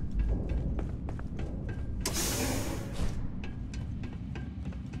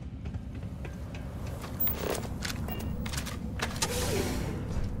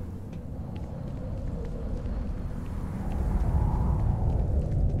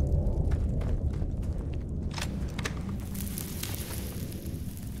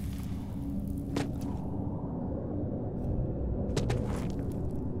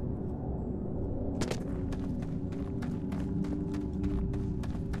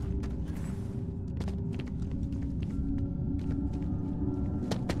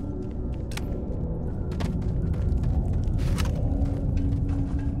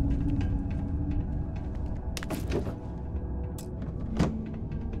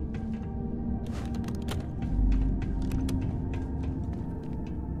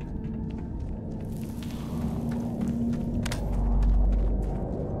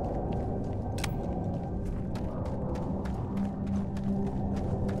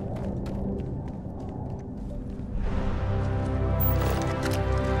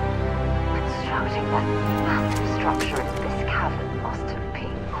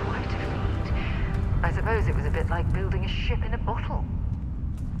 It was a bit like building a ship in a bottle.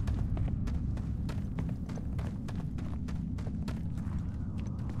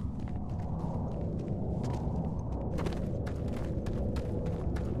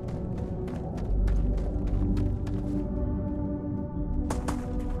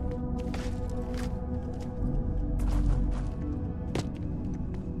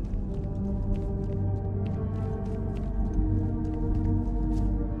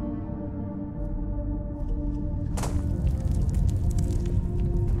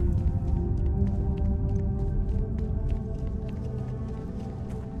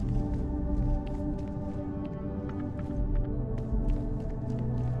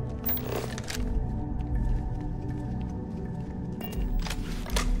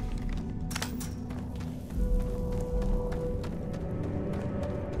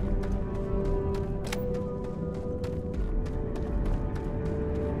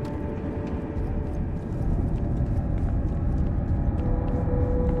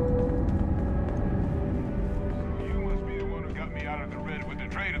 red with the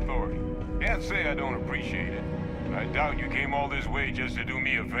Trade Authority. Can't say I don't appreciate it. I doubt you came all this way just to do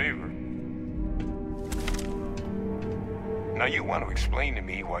me a favor. Now you want to explain to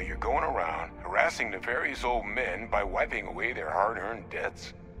me why you're going around harassing nefarious old men by wiping away their hard-earned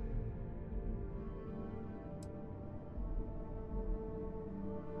debts?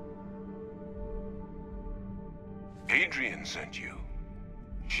 Hadrian sent you.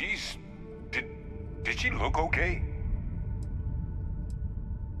 Did she look okay?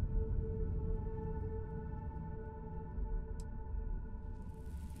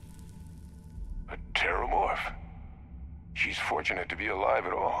 A terramorph? She's fortunate to be alive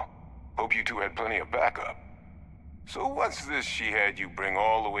at all. Hope you two had plenty of backup. So what's this she had you bring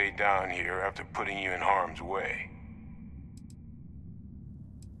all the way down here after putting you in harm's way?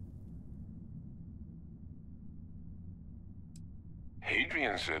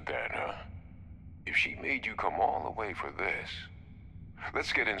 Hadrian said that, huh? If she made you come all the way for this...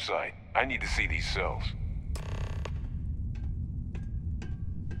 Let's get inside. I need to see these cells.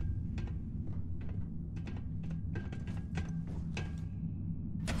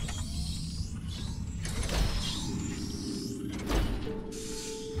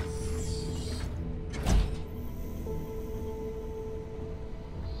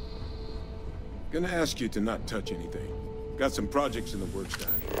 Gonna ask you to not touch anything. Got some projects in the works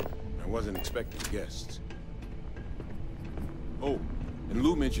down here. I wasn't expecting guests. Oh, and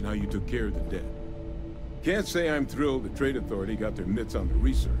Lou mentioned how you took care of the dead. Can't say I'm thrilled the Trade Authority got their mitts on the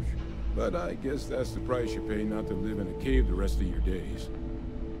research, but I guess that's the price you pay not to live in a cave the rest of your days.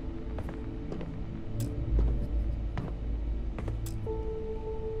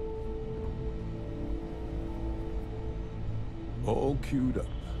 All queued up.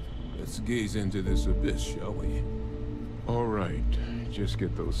 Let's gaze into this abyss, shall we? All right, just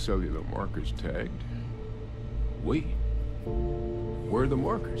get those cellular markers tagged. Wait, where are the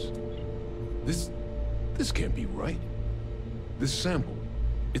markers? This can't be right. This sample,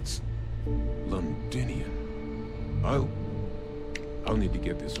 it's Londinian. I'll need to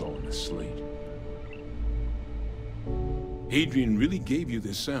get this all on a slate. Hadrian really gave you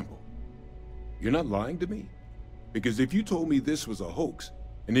this sample. You're not lying to me? Because if you told me this was a hoax,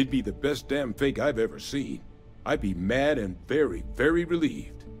 and it'd be the best damn fake I've ever seen, I'd be mad and very, very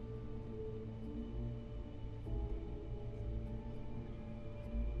relieved.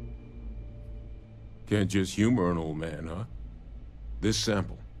 Can't just humor an old man, huh? This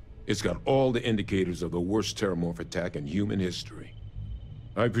sample, it's got all the indicators of the worst terramorph attack in human history.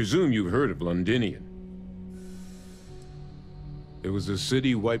 I presume you've heard of Londinian. It was a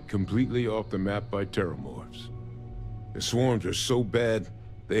city wiped completely off the map by terramorphs. The swarms were so bad,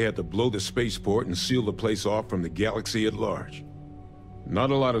 they had to blow the spaceport and seal the place off from the galaxy at large.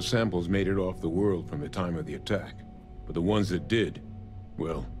 Not a lot of samples made it off the world from the time of the attack, but the ones that did,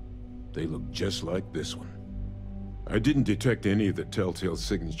 well, they look just like this one. I didn't detect any of the telltale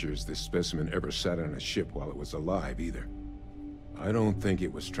signatures this specimen ever sat on a ship while it was alive, either. I don't think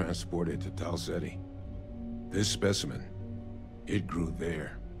it was transported to Tal Ceti. This specimen, it grew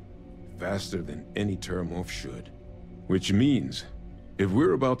there, faster than any terramorph should. Which means, if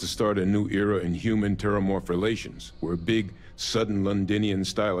we're about to start a new era in human-terramorph relations, where big, sudden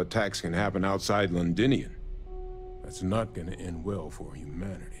Londinian-style attacks can happen outside Londinian, that's not gonna end well for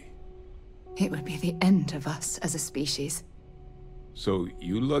humanity. It would be the end of us as a species. So,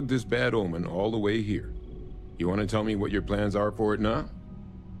 you lugged this bad omen all the way here. You want to tell me what your plans are for it now?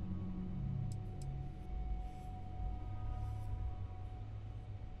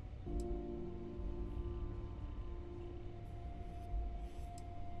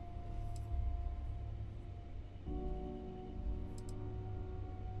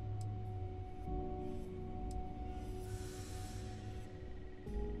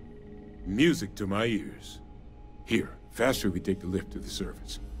 Music to my ears. Here, faster we take the lift to the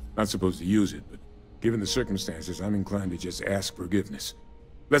surface. Not supposed to use it, but given the circumstances, I'm inclined to just ask forgiveness.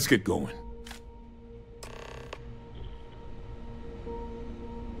 Let's get going.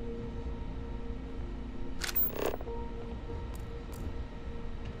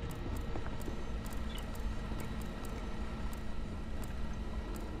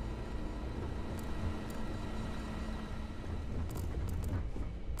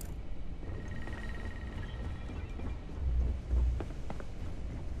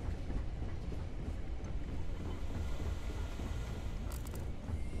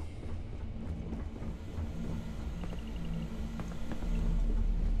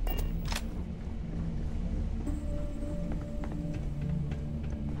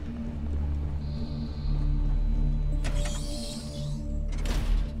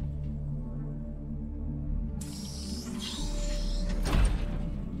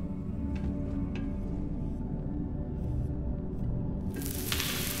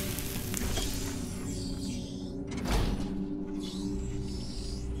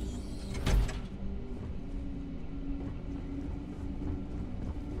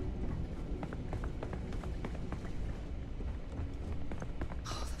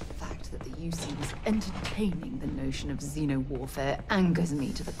 UC was entertaining the notion of xeno-warfare angers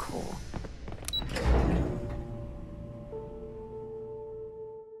me to the core.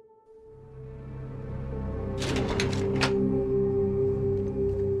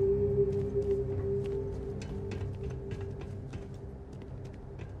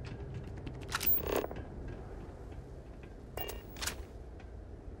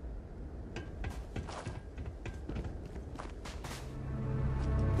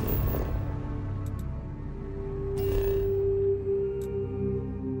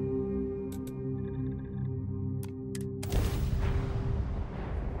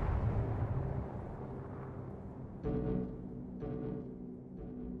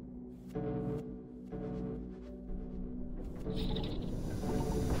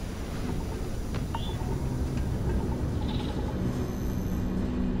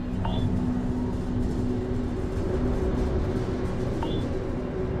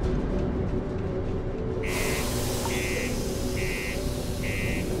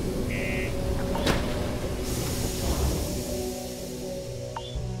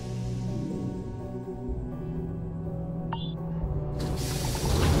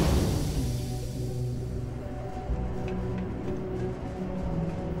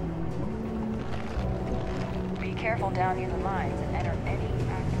 Careful down near the mines and enter any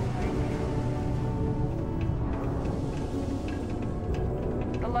active mine.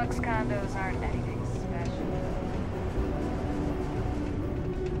 The Lux condos aren't anything special.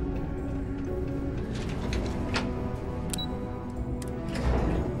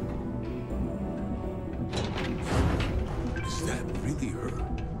 Is that really her?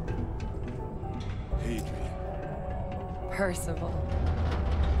 Hadrian. Percival.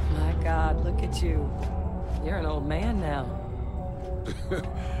 My God, look at you. You're an old man now.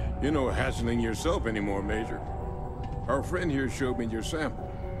 You're no hassling yourself anymore, Major. Our friend here showed me your sample.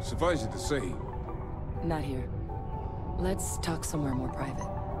 Suffice it to say... Not here. Let's talk somewhere more private.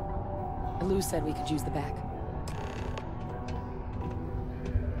 Lou said we could use the back.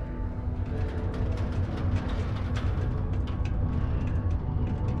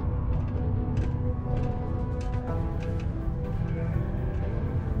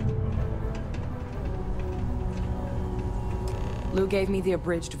 Lou gave me the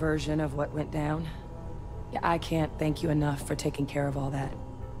abridged version of what went down. Yeah, I can't thank you enough for taking care of all that.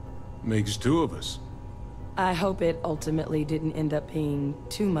 Makes two of us. I hope it ultimately didn't end up being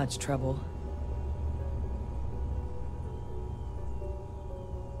too much trouble.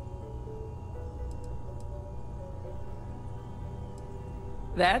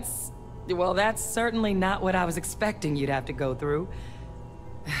 Well, that's certainly not what I was expecting you'd have to go through.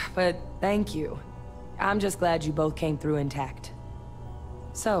 But thank you. I'm just glad you both came through intact.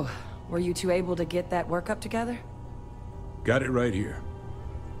 So, were you two able to get that workup together? Got it right here.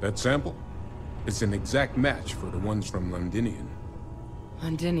 That sample? It's an exact match for the ones from Londinian.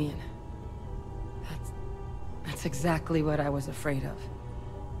 Londinian. That's exactly what I was afraid of.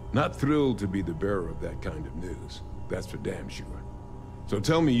 Not thrilled to be the bearer of that kind of news. That's for damn sure. So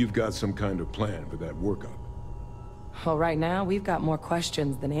tell me you've got some kind of plan for that workup. Well, right now, we've got more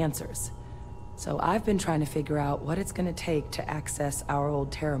questions than answers. So I've been trying to figure out what it's gonna take to access our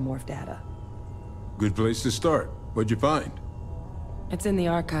old Terramorph data. Good place to start. What'd you find? It's in the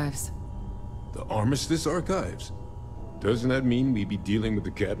archives. The Armistice archives? Doesn't that mean we'd be dealing with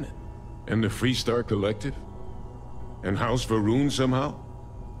the Cabinet? And the Freestar Collective? And House Varun somehow?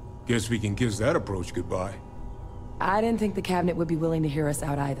 Guess we can kiss that approach goodbye. I didn't think the Cabinet would be willing to hear us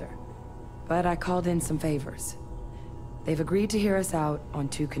out either. But I called in some favors. They've agreed to hear us out on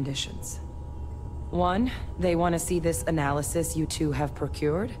two conditions. One, they want to see this analysis you two have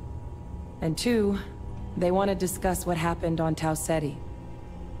procured. And two, they want to discuss what happened on Tau Ceti.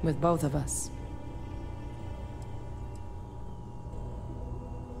 With both of us.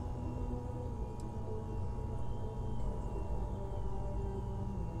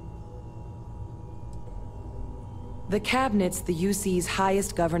 The Cabinet's the UC's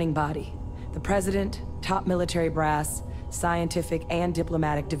highest governing body. The President, top military brass, scientific and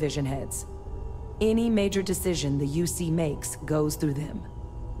diplomatic division heads. Any major decision the UC makes goes through them.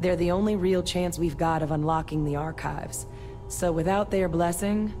 They're the only real chance we've got of unlocking the archives. So without their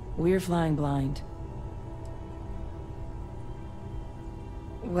blessing, we're flying blind.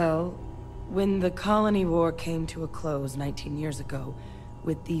 Well, when the Colony War came to a close 19 years ago,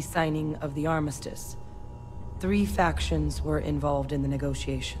 with the signing of the Armistice, 3 factions were involved in the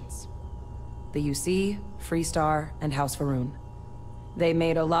negotiations. The UC, Freestar, and House Varun. They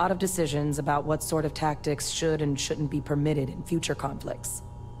made a lot of decisions about what sort of tactics should and shouldn't be permitted in future conflicts.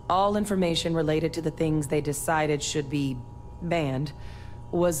 All information related to the things they decided should be banned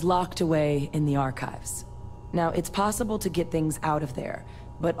was locked away in the archives. Now, it's possible to get things out of there,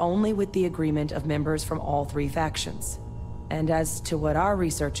 but only with the agreement of members from all three factions. And as to what our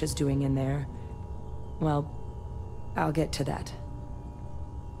research is doing in there, well, I'll get to that.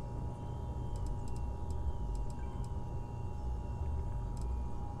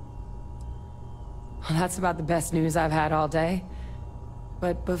 Well, that's about the best news I've had all day.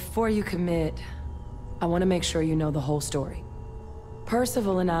 But before you commit, I want to make sure you know the whole story.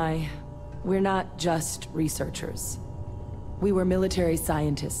 Percival and I, we're not just researchers. We were military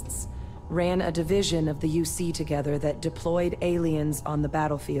scientists, ran a division of the UC together that deployed aliens on the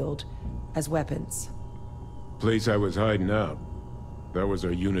battlefield as weapons. Place I was hiding out. That was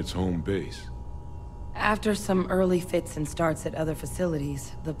our unit's home base. After some early fits and starts at other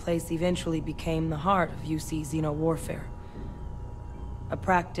facilities, the place eventually became the heart of UC xeno-warfare. A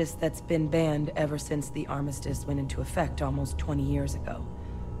practice that's been banned ever since the armistice went into effect almost 20 years ago.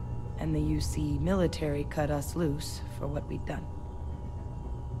 And the UC military cut us loose for what we'd done.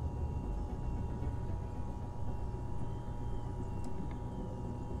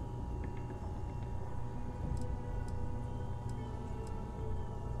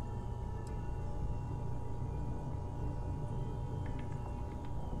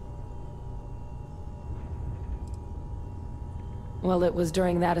 Well, it was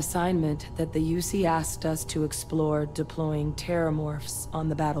during that assignment that the UC asked us to explore deploying terramorphs on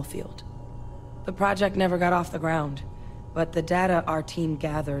the battlefield. The project never got off the ground, but the data our team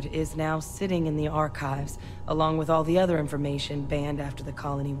gathered is now sitting in the archives, along with all the other information banned after the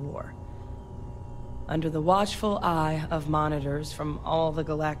Colony War. Under the watchful eye of monitors from all the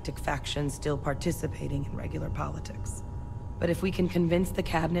galactic factions still participating in regular politics. But if we can convince the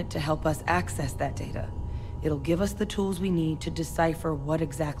Cabinet to help us access that data, it'll give us the tools we need to decipher what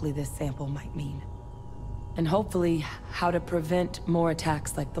exactly this sample might mean. And hopefully, how to prevent more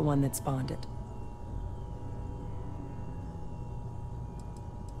attacks like the one that spawned it.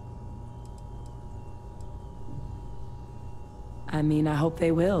 I mean, I hope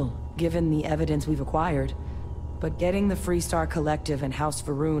they will, given the evidence we've acquired. But getting the Freestar Collective and House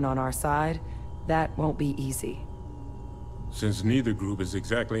Va'ruun on our side, that won't be easy. Since neither group is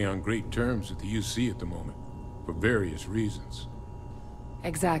exactly on great terms with the UC at the moment. For various reasons.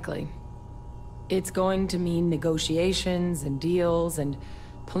 Exactly. It's going to mean negotiations and deals and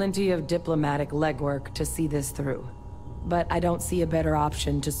plenty of diplomatic legwork to see this through. But I don't see a better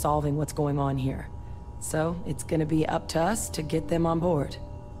option to solving what's going on here. So it's gonna be up to us to get them on board.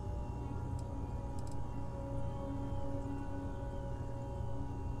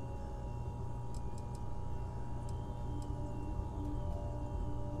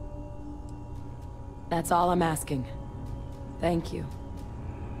 That's all I'm asking. Thank you.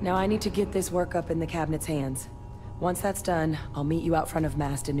 Now I need to get this work up in the Cabinet's hands. Once that's done, I'll meet you out front of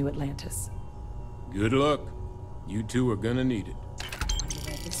Mast in New Atlantis. Good luck. You two are gonna need it.